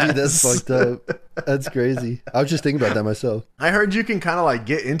ass. Dude, that's fucked up. That's crazy. I was just thinking about that myself. I heard you can kind of like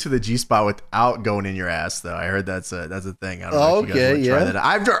get into the G-spot without going in your ass, though. I heard that's a thing. I don't know if you guys want to try that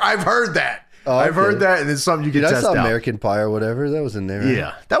out. I've heard that. Oh, okay. I've heard that, and it's something you can test out. I saw American Pie or whatever. That was in there. Right?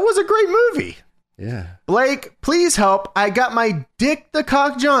 Yeah. That was a great movie. Yeah. Blake, please help. I got my Dick the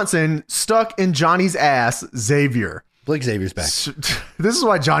Cock Johnson stuck in Johnny's ass, Xavier. Blake Xavier's back. This is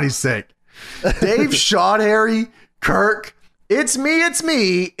why Johnny's sick. Dave Shaw, Harry, Kirk. It's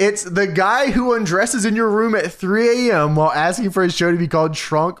me. It's the guy who undresses in your room at 3 a.m. while asking for his show to be called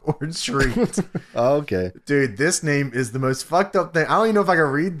Trunk or Treat. Okay. Dude, this name is the most fucked up thing. I don't even know if I can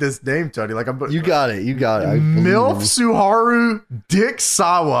read this name, Tony. Like You got it. MILF Suharu Dick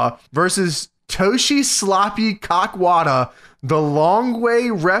Sawa versus Toshi Sloppy Kakwada. The long way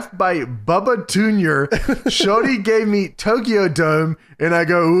ref by Bubba Jr. Shorty gave me Tokyo Dome, and I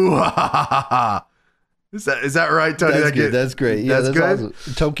go, ooh, ha, ha, ha, ha. Is that right, Tony? That's great. Yeah, that's good.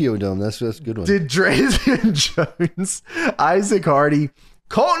 Awesome. Tokyo Dome. That's a good one. Did Drazen Jones, Isaac Hardy,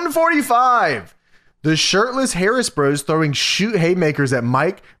 Colton 45, the shirtless Harris Bros throwing shoot haymakers at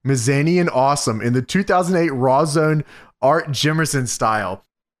Mike Mazzani and Awesome in the 2008 Raw Zone Art Jimerson style.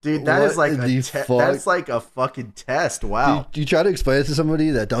 Dude, that is like that's like a fucking test. Wow. Do you try to explain it to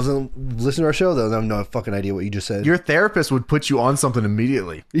somebody that doesn't listen to our show? They'll have no fucking idea what you just said. Your therapist would put you on something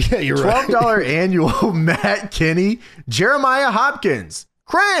immediately. Yeah, you're right. $12 annual Matt Kinney, Jeremiah Hopkins,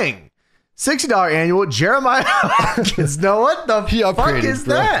 Krang. $60 annual Jeremiah Hopkins. No, what the fuck is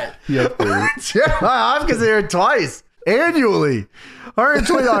that? He upgraded. Jeremiah Hopkins here twice annually.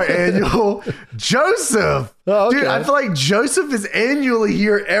 $120 annual Joseph. Oh, okay. Dude, I feel like Joseph is annually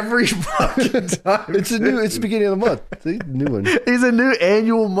here every fucking time. It's the beginning of the month. See, new one. He's a new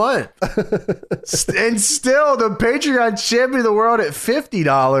annual month. And still the Patreon champion of the world at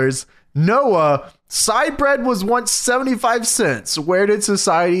 $50. Noah, side bread was once 75 cents. Where did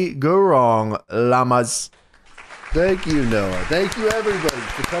society go wrong, llamas? Thank you, Noah. Thank you, everybody,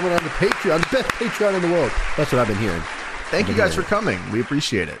 for coming on the Patreon, the best Patreon in the world. That's what I've been hearing. Thank you guys for coming. We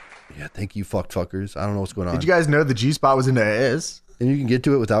appreciate it. Yeah, thank you, fuckers. I don't know what's going on. Did you guys know the G-spot was in the ass? And you can get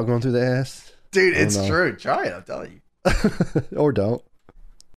to it without going through the ass? Dude, it's true. Try it, I'm telling you. Or don't.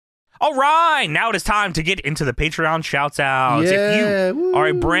 All right, now it is time to get into the Patreon shouts outs. Yeah, if you are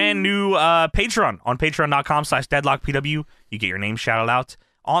a brand new patron on patreon.com/deadlockpw, you get your name shouted out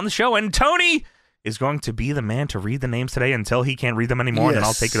on the show. And Tony is going to be the man to read the names today until he can't read them anymore, and then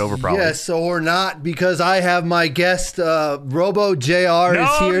I'll take it over probably. Yes, or not, because I have my guest, Robo JR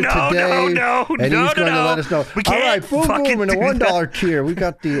is here today. And he's going to let us know. We can't all right, boom, and a $1 tier. We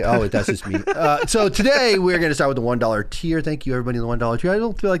got the, that's just me. So today we're going to start with the $1 tier. Thank you, everybody, in the $1 tier. I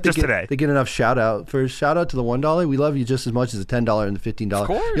don't feel like they get enough shout out. First, shout out to the $1. We love you just as much as the $10 and the $15. Of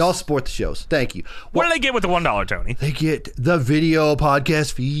course. Y'all support the shows. Thank you. What do they get with the $1, Tony? They get the video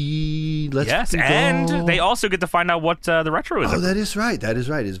podcast feed. Yes, and they also get to find out what the retro is. Oh, that is right. That is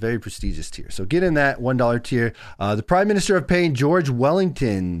right. It's a very prestigious tier. So get in that $1 tier. The Prime Minister of Pain, George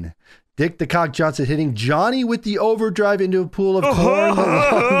Wellington. Dick the Cock Johnson hitting Johnny with the overdrive into a pool of corn.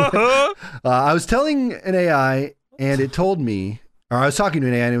 I was telling an AI, and it told me, or I was talking to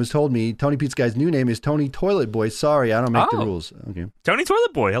an AI, and it was told me, Tony Pete's guy's new name is Tony Toilet Boy. Sorry, I don't make the rules. Okay. Tony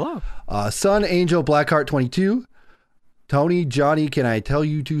Toilet Boy, hello. Sun Angel Blackheart 22. Tony, Johnny, can I tell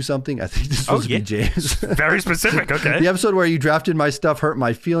you two something? I think this is supposed to be James. Very specific, okay. The episode where you drafted my stuff hurt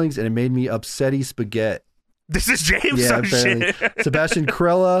my feelings and it made me upsetty spaghetti. This is James? Yeah, apparently. Shit. Sebastian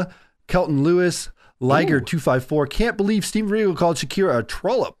Krella, Kelton Lewis, Liger254. Can't believe Steve Riegel called Shakira a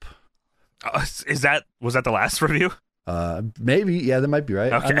trollop. Was that the last review? Maybe. Yeah, that might be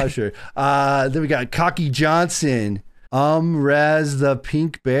right. Okay. I'm not sure. Then we got Cocky Johnson, Raz the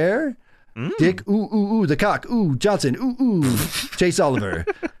Pink Bear. Dick, the cock, Johnson, Chase Oliver.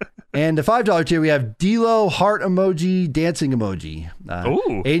 And the $5 tier, we have D-Lo, heart emoji, dancing emoji.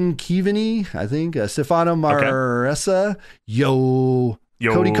 Aiden Keaveney, I think. Stefano Maressa. Yo.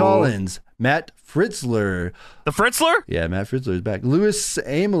 Cody Collins. Matt Fritzler. The Fritzler? Yeah, Matt Fritzler is back. Lewis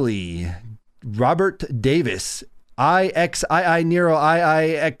Amelie. Robert Davis. IXII Nero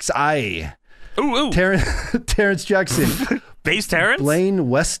IIXI. Terrence Jackson. Base Terrence? Blaine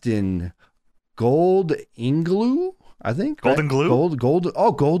Weston. Gold Inglu, I think. Golden Glue?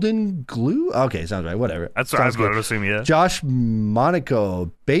 Golden Glue? Okay, sounds right. Whatever. That's what I was going to assume, yeah. Josh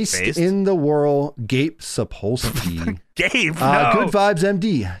Monaco. Based in the Whirl. Gabe Sapolsky. Gabe, no. Good Vibes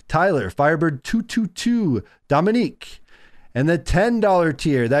MD. Tyler. Firebird 222. Dominique. And the $10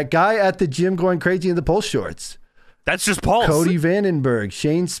 tier. That guy at the gym going crazy in the Pulse shorts. That's just Pulse. Cody Vandenberg.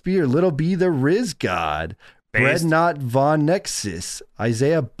 Shane Spear. Little B the Riz God. Bread Not Von Nexus.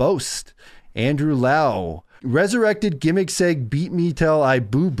 Isaiah Boast. Andrew Lau. Resurrected Gimmick Seg Beat Me Till I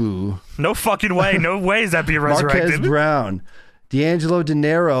Boo Boo. No fucking way. No way is that being resurrected. Marquez Brown. D'Angelo De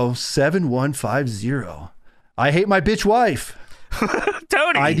Niro 7150. I Hate My Bitch Wife.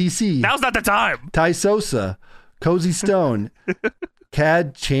 Tony. IDC. Now's not the time. Ty Sosa. Cozy Stone.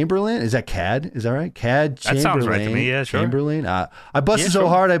 Cad Chamberlain. Is that Cad? Is that right? Cad Chamberlain. That sounds right to me. Yeah, sure. Chamberlain. I busted so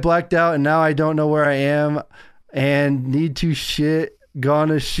hard I blacked out and now I don't know where I am and need to shit.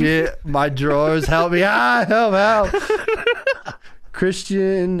 Gonna shit my drawers. Help me. Help.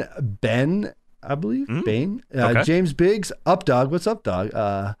 Christian Ben, I believe. Bain. James Biggs. Up dog. What's up, dog?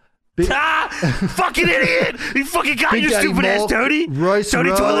 Fucking idiot. You fucking got Big you Daddy stupid ass Tony. Royce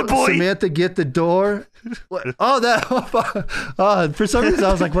Tony Rowe, Toilet Boy. Samantha Get the Door. For some reason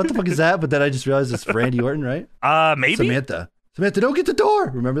I was like, what the fuck is that? But then I just realized it's Randy Orton, right? Maybe. Samantha, don't get the door.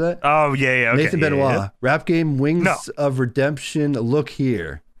 Remember that? Oh, yeah. Okay. Nathan Benoit. Yeah. Rap game Wings of Redemption. Look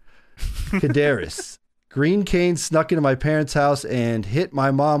here. Kadaris. Green Cane snuck into my parents' house and hit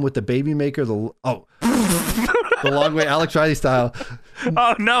my mom with the baby maker. The long way Alex Riley style.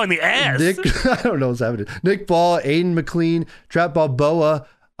 Oh, no, in the ass. Nick, I don't know what's happening. Nick Ball, Aiden McLean, Trap Balboa,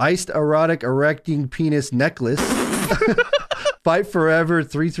 Iced Erotic Erecting Penis Necklace. Fight Forever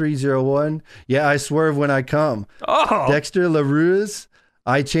 3301. Yeah, I swerve when I come. Oh. Dexter LaRue's.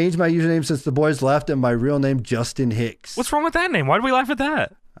 I changed my username since the boys laughed at my real name, Justin Hicks. What's wrong with that name? Why did we laugh at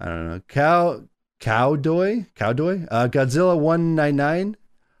that? I don't know. Cowdoy. Godzilla 199.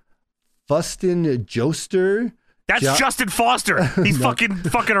 Fustin Joester. That's Justin Foster. He's fucking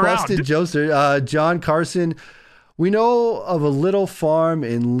around. Fustin Joester. John Carson. We know of a little farm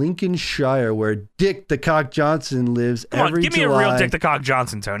in Lincolnshire where Dick the Cock Johnson lives Come on, every give me July. a real Dick the Cock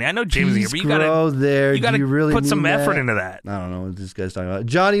Johnson, Tony. I know James is here, but you gotta really put some mean effort that? into that. I don't know what this guy's talking about.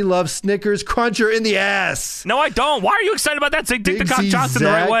 Johnny loves Snickers Cruncher in the ass. No, I don't. Why are you excited about that? Say Dick the Cock Johnson the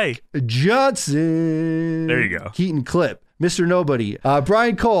right way. Johnson. There you go. Keaton Clip. Mr. Nobody.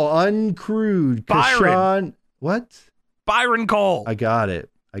 Brian Cole. Uncrewed. Byron. Kashawn. What? Byron Cole. I got it.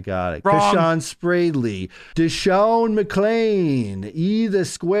 Wrong. Kashawn Spradley. Deshaun McLean. E the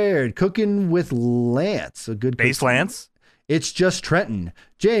Squared. Cooking with Lance. A good Base Lance. It's just Trenton.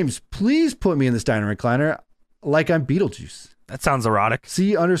 James, please put me in this diner recliner like I'm Beetlejuice. That sounds erotic.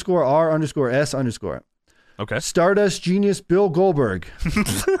 C_R_S_. Okay. Stardust Genius Bill Goldberg.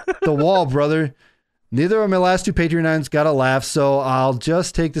 The Wall, brother. Neither of my last two Patreons got a laugh, so I'll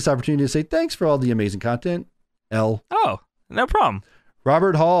just take this opportunity to say thanks for all the amazing content. L. Oh, no problem.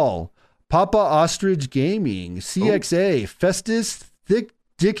 Robert Hall. Papa Ostrich Gaming. CXA. Festus Thick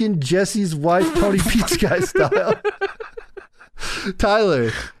Dick and Jesse's wife, Tony Pete's guy style.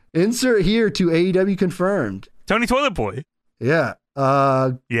 Tyler. Insert here to AEW confirmed. Tony Toilet Boy. Yeah.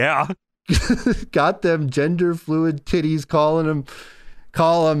 Yeah. Got them gender fluid titties call him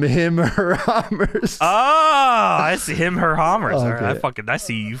him her hammers. Oh, I see him her hammers. Okay. All right, I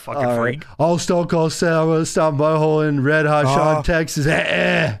see you fucking freak. Oh, Stone Cold said I was stop my hole in Red Hot Sean, Texas.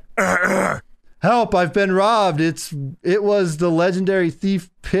 Help, I've been robbed. It was the legendary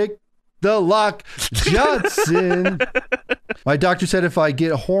thief Pick the Lock Johnson. My doctor said if I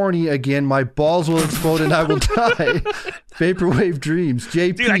get horny again, my balls will explode and I will die. Vaporwave Dreams.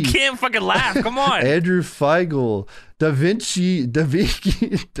 JP. Dude, I can't fucking laugh. Come on. Andrew Feigl. Da Vinci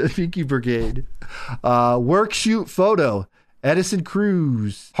Brigade. Work Shoot Photo. Edison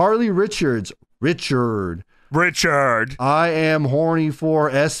Cruz. Harley Richards. Richard. I am horny for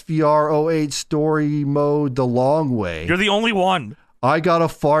SVR08 story mode the long way. You're the only one. I got a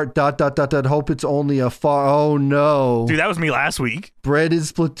fart, ... Hope it's only a fart. Oh, no. Dude, that was me last week. Brandon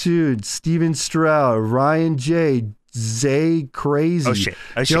Splatoon, Steven Stroud, Ryan J., Zay Crazy. Oh, shit.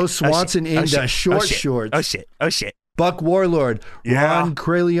 Joe Swanson in the shorts. Oh, shit. Buck Warlord, Yeah. Ron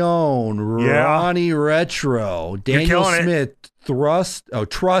Creleone, Yeah. Ronnie Retro, Daniel Smith,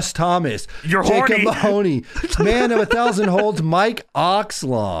 Trust Thomas, You're Jacob horny. Mahoney, Man of 1,000 Holds, Mike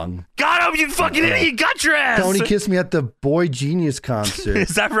Oxlong. Got him, you fucking idiot. Got your ass. Tony kissed me at the Boy Genius concert.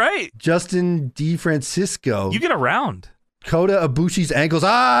 Is that right? Justin D. Francisco. You get around. Kota Ibushi's ankles.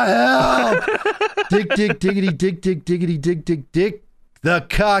 Help! Dick, dick. The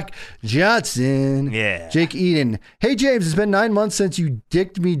Cock Johnson. Yeah. Jake Eden. Hey, James, it's been 9 months since you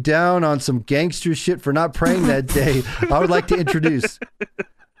dicked me down on some gangster shit for not praying that day. I would like to introduce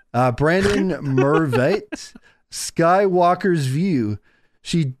Brandon Mervite. Skywalker's View.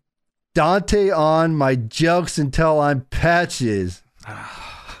 She Dante on my jokes until I'm patches.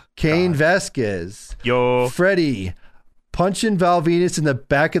 Kane Vasquez. Yo. Freddie. Punching Val Venus in the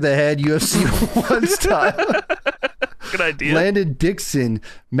back of the head, UFC 1 style. Good idea. Landon Dixon,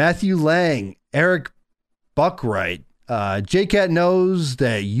 Matthew Lang, Eric Buckwright, J-Cat knows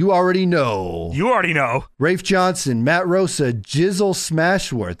that you already know. You already know. Rafe Johnson, Matt Rosa, Jizzle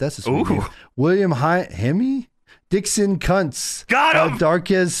Smashworth. That's a sweet name. William Hemi, Dixon Kuntz. Got him.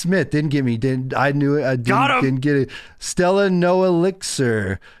 Darkez Smith didn't get me. I knew it. I didn't get it. Stella No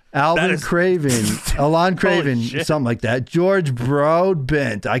Elixir. Alvin Craven, Alon Craven, something like that. George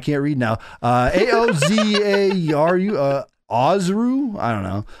Broadbent, I can't read now. AOZARU, Ozru, I don't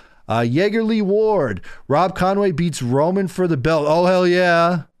know. Jaeger Lee Ward, Rob Conway beats Roman for the belt. Oh, hell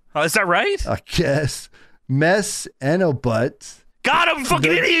yeah. Oh, is that right? I guess. Mess Enobutt. Got him,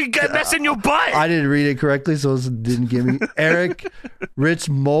 fucking idiot. You got mess in your butt. I didn't read it correctly, so it didn't give me. Eric, Rich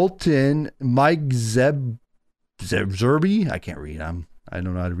Moulton, Mike Zerby. I can't read. I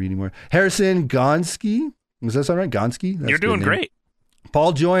don't know how to read anymore. Harrison Gonski. Does that sound right? Gonski? That's You're doing great.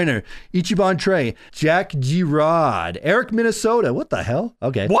 Paul Joyner. Ichiban Trey. Jack Girod. Eric Minnesota. What the hell?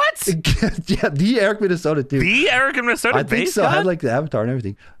 Okay. What? Yeah, the Eric Minnesota, too. The Eric in Minnesota? I think so. God? I had like the avatar and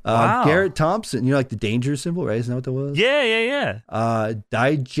everything. Wow. Garrett Thompson. You know, like the danger symbol, right? Isn't that what that was? Yeah.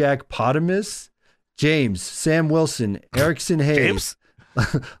 Dijak Potamus. James. Sam Wilson. Erickson Hayes.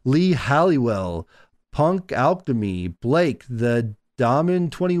 James? Lee Halliwell. Punk Alchemy, Blake, the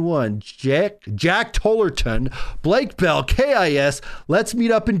Damin21, Jack Tollerton, Blake Bell, KIS, Let's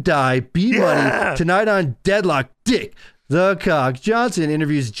Meet Up and Die, B-Money, tonight on Deadlock, Dick the Cock Johnson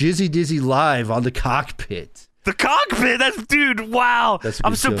interviews Jizzy Dizzy live on The Cockpit. The Cockpit? That's, dude, wow.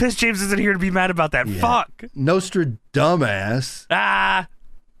 I'm so pissed James isn't here to be mad about that. Yeah. Fuck. Nostradumbass.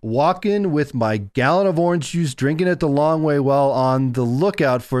 Walking with my gallon of orange juice, drinking it the long way while on the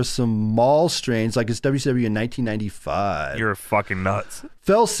lookout for some mall strains like it's WCW in 1995. You're fucking nuts.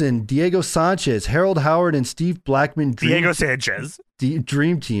 Felson, Diego Sanchez, Harold Howard, and Steve Blackman. Diego Sanchez.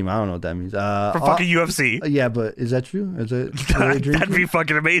 Dream Team. I don't know what that means. For fucking UFC. Yeah, but is that true? Is it That'd be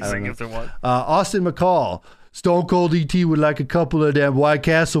fucking amazing if there was. Austin McCall. Stone Cold E.T. would like a couple of them White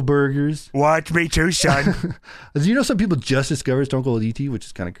Castle burgers. What? Me too, son. You know, some people just discovered Stone Cold E.T., which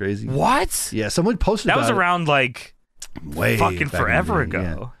is kind of crazy. What? Yeah, someone posted that about was around like way fucking forever ago.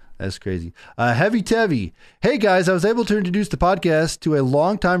 Yeah, that's crazy. Heavy Tevi. Hey guys, I was able to introduce the podcast to a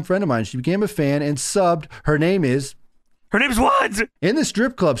longtime friend of mine. She became a fan and subbed. Her name is what? In the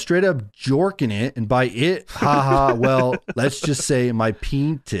strip club, straight up jorking it, and by it, haha, well, let's just say my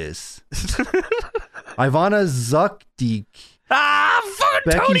penis. Ivana Zukdik. Fucking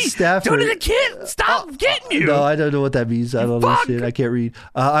Becky Tony. Stafford. Tony the Kid. Stop getting you. No, I don't know what that means. I don't know shit. I can't read.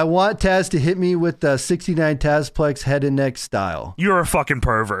 I want Taz to hit me with the 69 Tazplex head and neck style. You're a fucking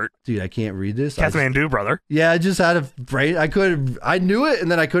pervert. Dude, I can't read this. Kathmandu, brother. Yeah, I just had a brain. I knew it,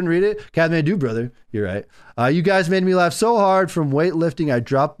 and then I couldn't read it. Kathmandu, brother. You're right. You guys made me laugh so hard from weightlifting, I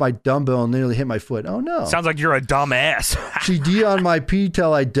dropped my dumbbell and nearly hit my foot. Oh, no. Sounds like you're a dumb ass. She D on my P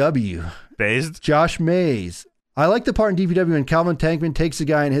till I W. Based. Josh Mays. I like the part in DPW when Calvin Tankman takes a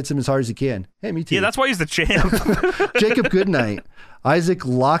guy and hits him as hard as he can. Hey, me too. Yeah, that's why he's the champ. Jacob Goodnight, Isaac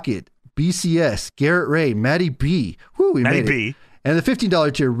Lockett, BCS, Garrett Ray, Maddie B. Woo, we made it. And the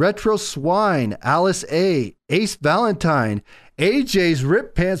 $15 tier, Retro Swine, Alice A, Ace Valentine, AJ's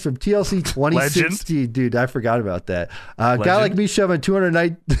Rip Pants from TLC 2016. Legend. Dude, I forgot about that. Guy like me shoving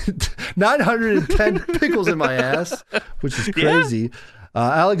 910 pickles in my ass, which is crazy. Yeah.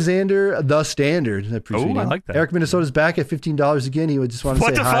 Alexander the Standard. I appreciate it. I like that. Eric Minnesota's back at $15 again. He would just want to say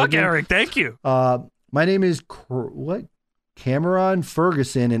hi. What the fuck, again. Eric? Thank you. My name is Cameron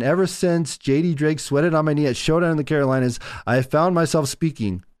Ferguson, and ever since JD Drake sweated on my knee at Showdown in the Carolinas, I have found myself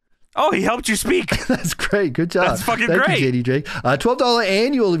speaking. Oh, he helped you speak. That's great. Good job. That's fucking Thank great. You, JD Drake. $12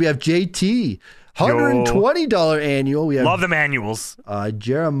 annual. We have JT. $120 annual. We have love them annuals.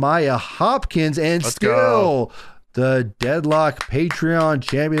 Jeremiah Hopkins, and the Deadlock Patreon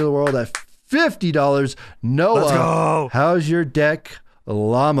champion of the world at $50. Noah, let's go. How's your deck,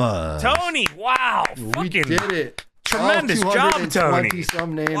 llama? Tony, wow. We did it. Tremendous job, Tony.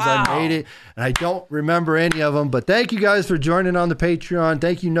 Some names. Wow. I made it, and I don't remember any of them, but thank you guys for joining on the Patreon.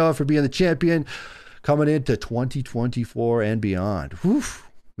 Thank you, Noah, for being the champion coming into 2024 and beyond. Whew,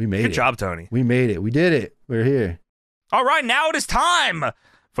 we made it. Good job, Tony. We made it. We did it. We're here. All right, now it is time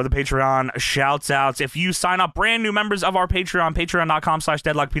for the Patreon shouts outs. If you sign up, brand new members of our Patreon,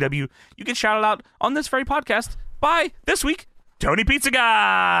 patreon.com/deadlockpw, you get shouted out on this very podcast by this week, Tony Pizza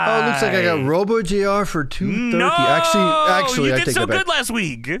Guy. Oh, it looks like I got Robo JR for $230. No, actually, you I did take so that back. good last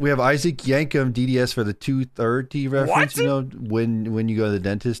week. We have Isaac Yankum DDS for the $230 reference. What? You know, when you go to the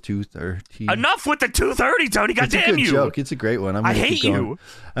dentist, $230. Enough with the $230, Tony. God damn you! It's a good joke. It's a great one. I hate you.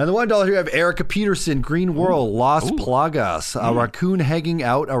 And the $1 here, we have Erica Peterson, Green World, Las Plagas, a raccoon hanging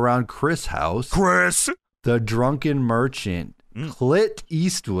out around Chris' house. Chris, the Drunken Merchant. Clint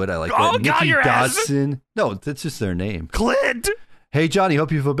Eastwood. I like that. Oh, Nikki got your Dodson. ass. No, that's just their name. Clint. Hey, Johnny,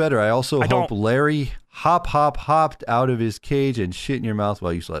 hope you feel better. I also hope Larry hopped out of his cage and shit in your mouth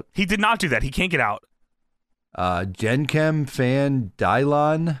while you slept. He did not do that. He can't get out. Gen Chem fan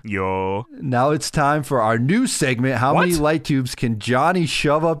Dylon. Yo. Now it's time for our new segment. How many light tubes can Johnny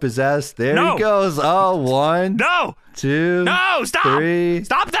shove up his ass? There he goes. Oh, 1. No. 2. No, stop. 3.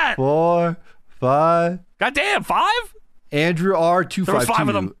 Stop that. 4. 5. Goddamn, 5? Andrew R252. There was 5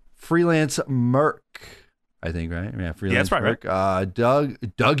 of them. Freelance Merc. I think, right? Yeah, freelance Merc. Right.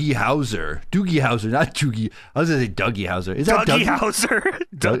 Dougie Hauser. Doogie Hauser, not Doogie. I was going to say Dougie Hauser. Is that Dougie Hauser?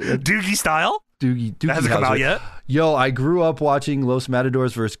 Doogie style? Doogie that hasn't come out yet? Yo, I grew up watching Los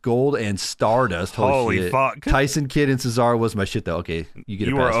Matadors versus Gold and Stardust. Holy shit. Fuck. Tyson Kidd and Cesaro was my shit, though. Okay, you get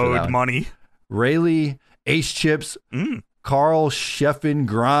a pass were for that owed money. Rayleigh, Ace Chips, Carl Sheffin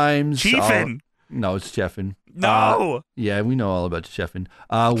Grimes. Chiefin. No, it's chefing. No. Yeah, we know all about chefing.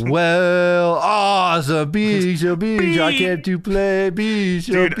 Well, awesome. Bisha. I can't to play.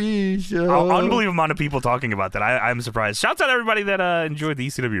 Bisha. Unbelievable amount of people talking about that. I'm surprised. Shouts out to everybody that enjoyed the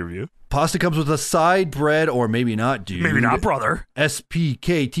ECW review. Pasta comes with a side bread, or maybe not, dude. Maybe not, brother.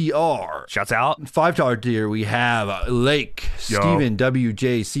 SPKTR. Shouts out. $5 tier, we have Lake, Steven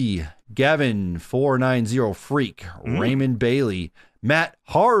WJC, Gavin 490 Freak, Raymond Bailey, Matt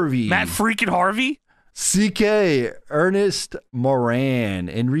Harvey. Matt freaking Harvey? CK, Ernest Moran,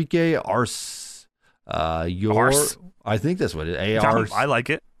 Enrique Arce. Arce? I think that's what it is. Arce. I like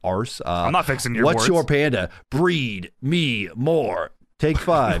it. Arce. I'm not fixing your What's words. your panda? Breed me more. Take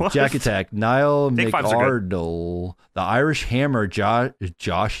 5, Jack Attack, Niall McArdle, the Irish Hammer,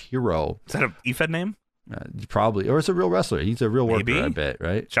 Josh Hero. Is that an EFED name? Probably. Or it's a real wrestler. He's a real worker, I bet,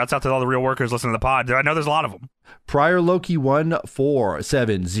 right? Shouts out to all the real workers listening to the pod. I know there's a lot of them. Prior Loki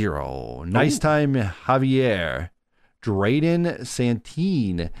 1470. Nice Time Javier. Drayden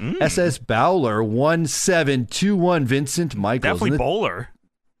Santine. SS Bowler 1721. Vincent Michaels. Definitely Bowler.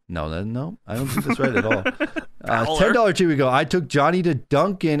 No, I don't think that's right at all. $10 tier we go. I took Johnny to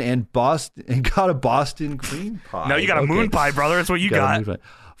Duncan and got a Boston cream pie. No, you got a moon pie, brother. That's what you got.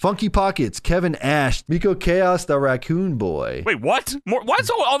 Funky Pockets, Kevin Ash, Miko Chaos, the Raccoon Boy. Wait, what? Why's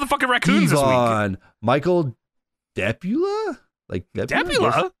all the fucking raccoons Devon, this week? Michael Depula? Like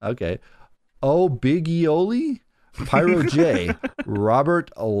Depula? Okay. Oh, Big Eoli, Pyro J,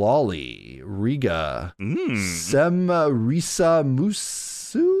 Robert Lawley, Riga, Semarisa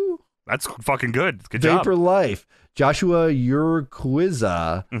Musu. That's fucking good. Good Vapor job. Life, Joshua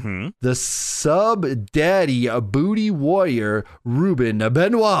Urquiza, the Sub Daddy, a Booty Warrior, Ruben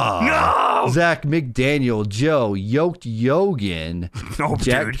Benoit, No! Zach McDaniel, Joe, Yoked Yogan,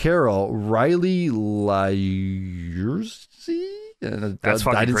 Jack Carroll, Riley Lyersi. That's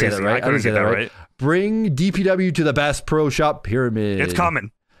fucking crazy. I couldn't get that right. Bring DPW to the Bass Pro Shop Pyramid. It's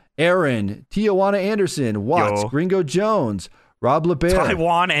coming. Aaron, Tijuana Anderson, Watts, Gringo Jones, Rob LeBaire,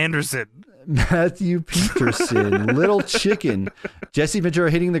 Taiwan Anderson, Matthew Peterson, Little Chicken, Jesse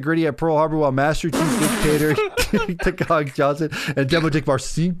Ventura hitting the gritty at Pearl Harbor while Master Chief Dictator Takag Johnson and Demo Dick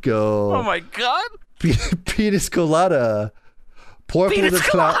Marcinko. Oh my God. Penis Colada. Purple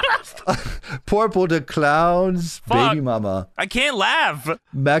the Clowns, Fuck. Baby Mama. I can't laugh.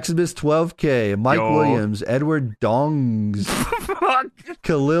 Maximus 12K, Mike Williams, Edward Dongs,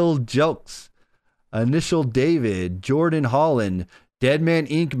 Khalil Jokes, Initial David, Jordan Holland, Deadman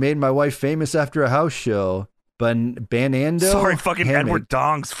Inc. made my wife famous after a house show. Banando. Sorry, fucking Hammock. Edward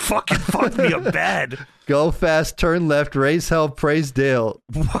Dongs. Fucking fucked me up bad. Go fast, turn left, raise hell, praise Dale.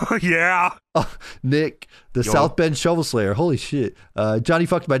 Yeah. Nick, the South Bend Shovel Slayer. Holy shit. Johnny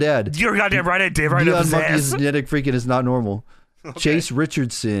fucked my dad. You're goddamn right, I did right up his ass. Genetic freaking is not normal. Okay. Chase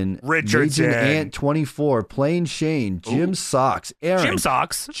Richardson. Agent Ant 24. Plain Shane. Jim Socks. Aaron. Jim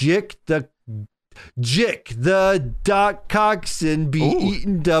Socks. Jick the Doc Coxon be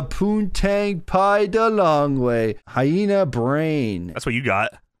eating the poontang pie the long way. Hyena Brain. That's what you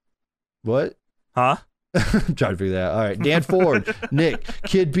got. What? Huh? I'm trying to figure that out. All right. Dan Ford, Nick,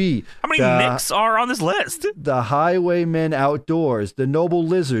 Kid B. How many Nicks are on this list? The Highwaymen Outdoors, The Noble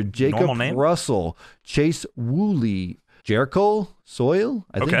Lizard, Jacob Russell, Chase Woolley, Jericho Soil?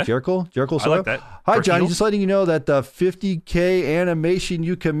 I think Jericho Soil. I like that. Hi, Johnny. Just letting you know that the 50K animation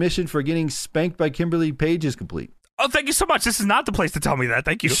you commissioned for getting spanked by Kimberly Page is complete. Oh, thank you so much. This is not the place to tell me that.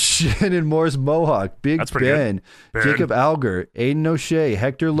 Thank you. Shannon Moore's Mohawk, Big Ben, Jacob Alger, Aiden O'Shea,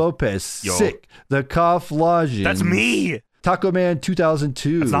 Hector Lopez, Sick, The Cough Lodging. That's me. Taco Man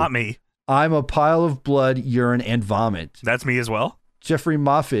 2002. That's not me. I'm a pile of blood, urine, and vomit. That's me as well. Jeffrey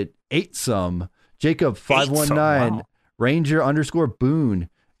Moffitt, Ate Some, Jacob 519, wow. Ranger _ Boone,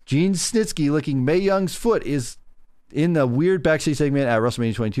 Gene Snitsky licking Mae Young's foot is in the weird backstage segment at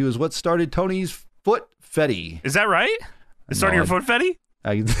WrestleMania 22 is what started Tony's foot fetty. Is that right? It started your foot fetty?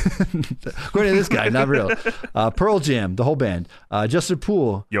 According to this guy, not real. Pearl Jam, the whole band. Justin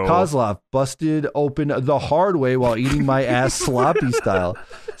Poole, Kozlov, busted open the hard way while eating my ass sloppy style.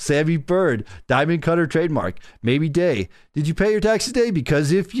 Sammy Bird, Diamond Cutter trademark. Maybe Day. Did you pay your taxes today?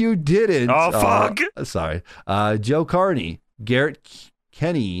 Because if you didn't. Oh, fuck. Sorry. Joe Carney, Garrett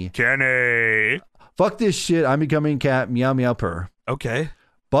Kenny. Fuck this shit. I'm becoming cat. Meow meow purr. Okay.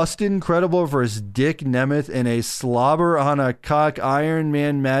 Busted Incredible versus Dick Nemeth in a slobber on a cock Iron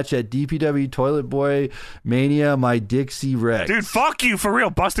Man match at DPW Toilet Boy Mania, my Dixie Rex. Dude, fuck you, for real.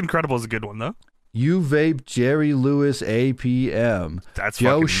 Busted Incredible is a good one, though. You Vape Jerry Lewis APM. That's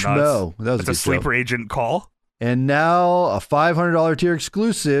Joe fucking Schmo. Nuts. That's a sleeper agent call. And now a $500 tier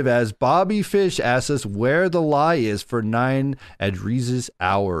exclusive as Bobby Fish asks us where the lie is for 9 egregious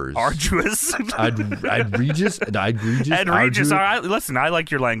hours. Arduous. Egregious. All right, listen, I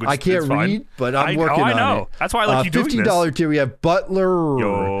like your language. I can't read, but I'm working on it. I know. That's why I like you doing this. $15 tier, we have Butler.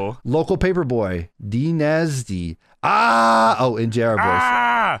 Yo. Local Paperboy. D. Nasty. And JR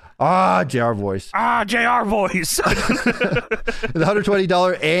voice. JR voice. JR voice. The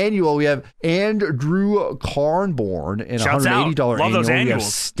 $120 annual, we have Andrew Carnborn, and Shouts $180 out. Love annual, those we have annuals.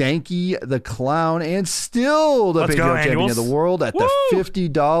 Stanky the Clown, and still the Patreon champion of the world at the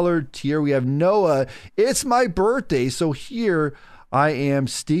 $50 tier. We have Noah. It's my birthday, so here I am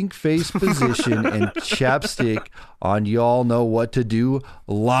stink face position and chapstick on y'all know what to do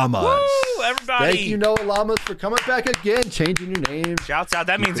llamas. Woo, everybody. Thank you, Noah Llamas, for coming back again, changing your name. Shouts out.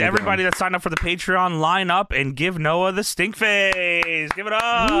 That means everybody that signed up for the Patreon, line up and give Noah the stink face. Give it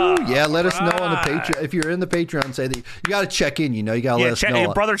up. Woo, yeah, let us know on the Patreon. If you're in the Patreon, say that you got to check in. You got to let us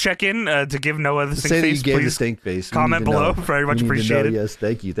know. Brother, check in to give Noah the stink say face. That you gave please. the stink face. Comment below. Very much appreciated. Yes,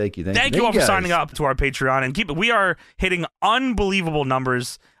 thank you. Thank you all for signing up to our Patreon. And we are hitting unbelievable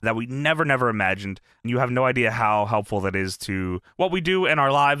numbers that we never imagined. And you have no idea how helpful that is to what we do in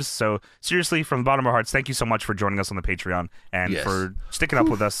our lives. So seriously, from the bottom of our hearts, thank you so much for joining us on the Patreon and for sticking up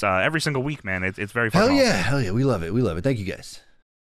with us every single week, man. It's very fun. Hell yeah. We love it. Thank you guys.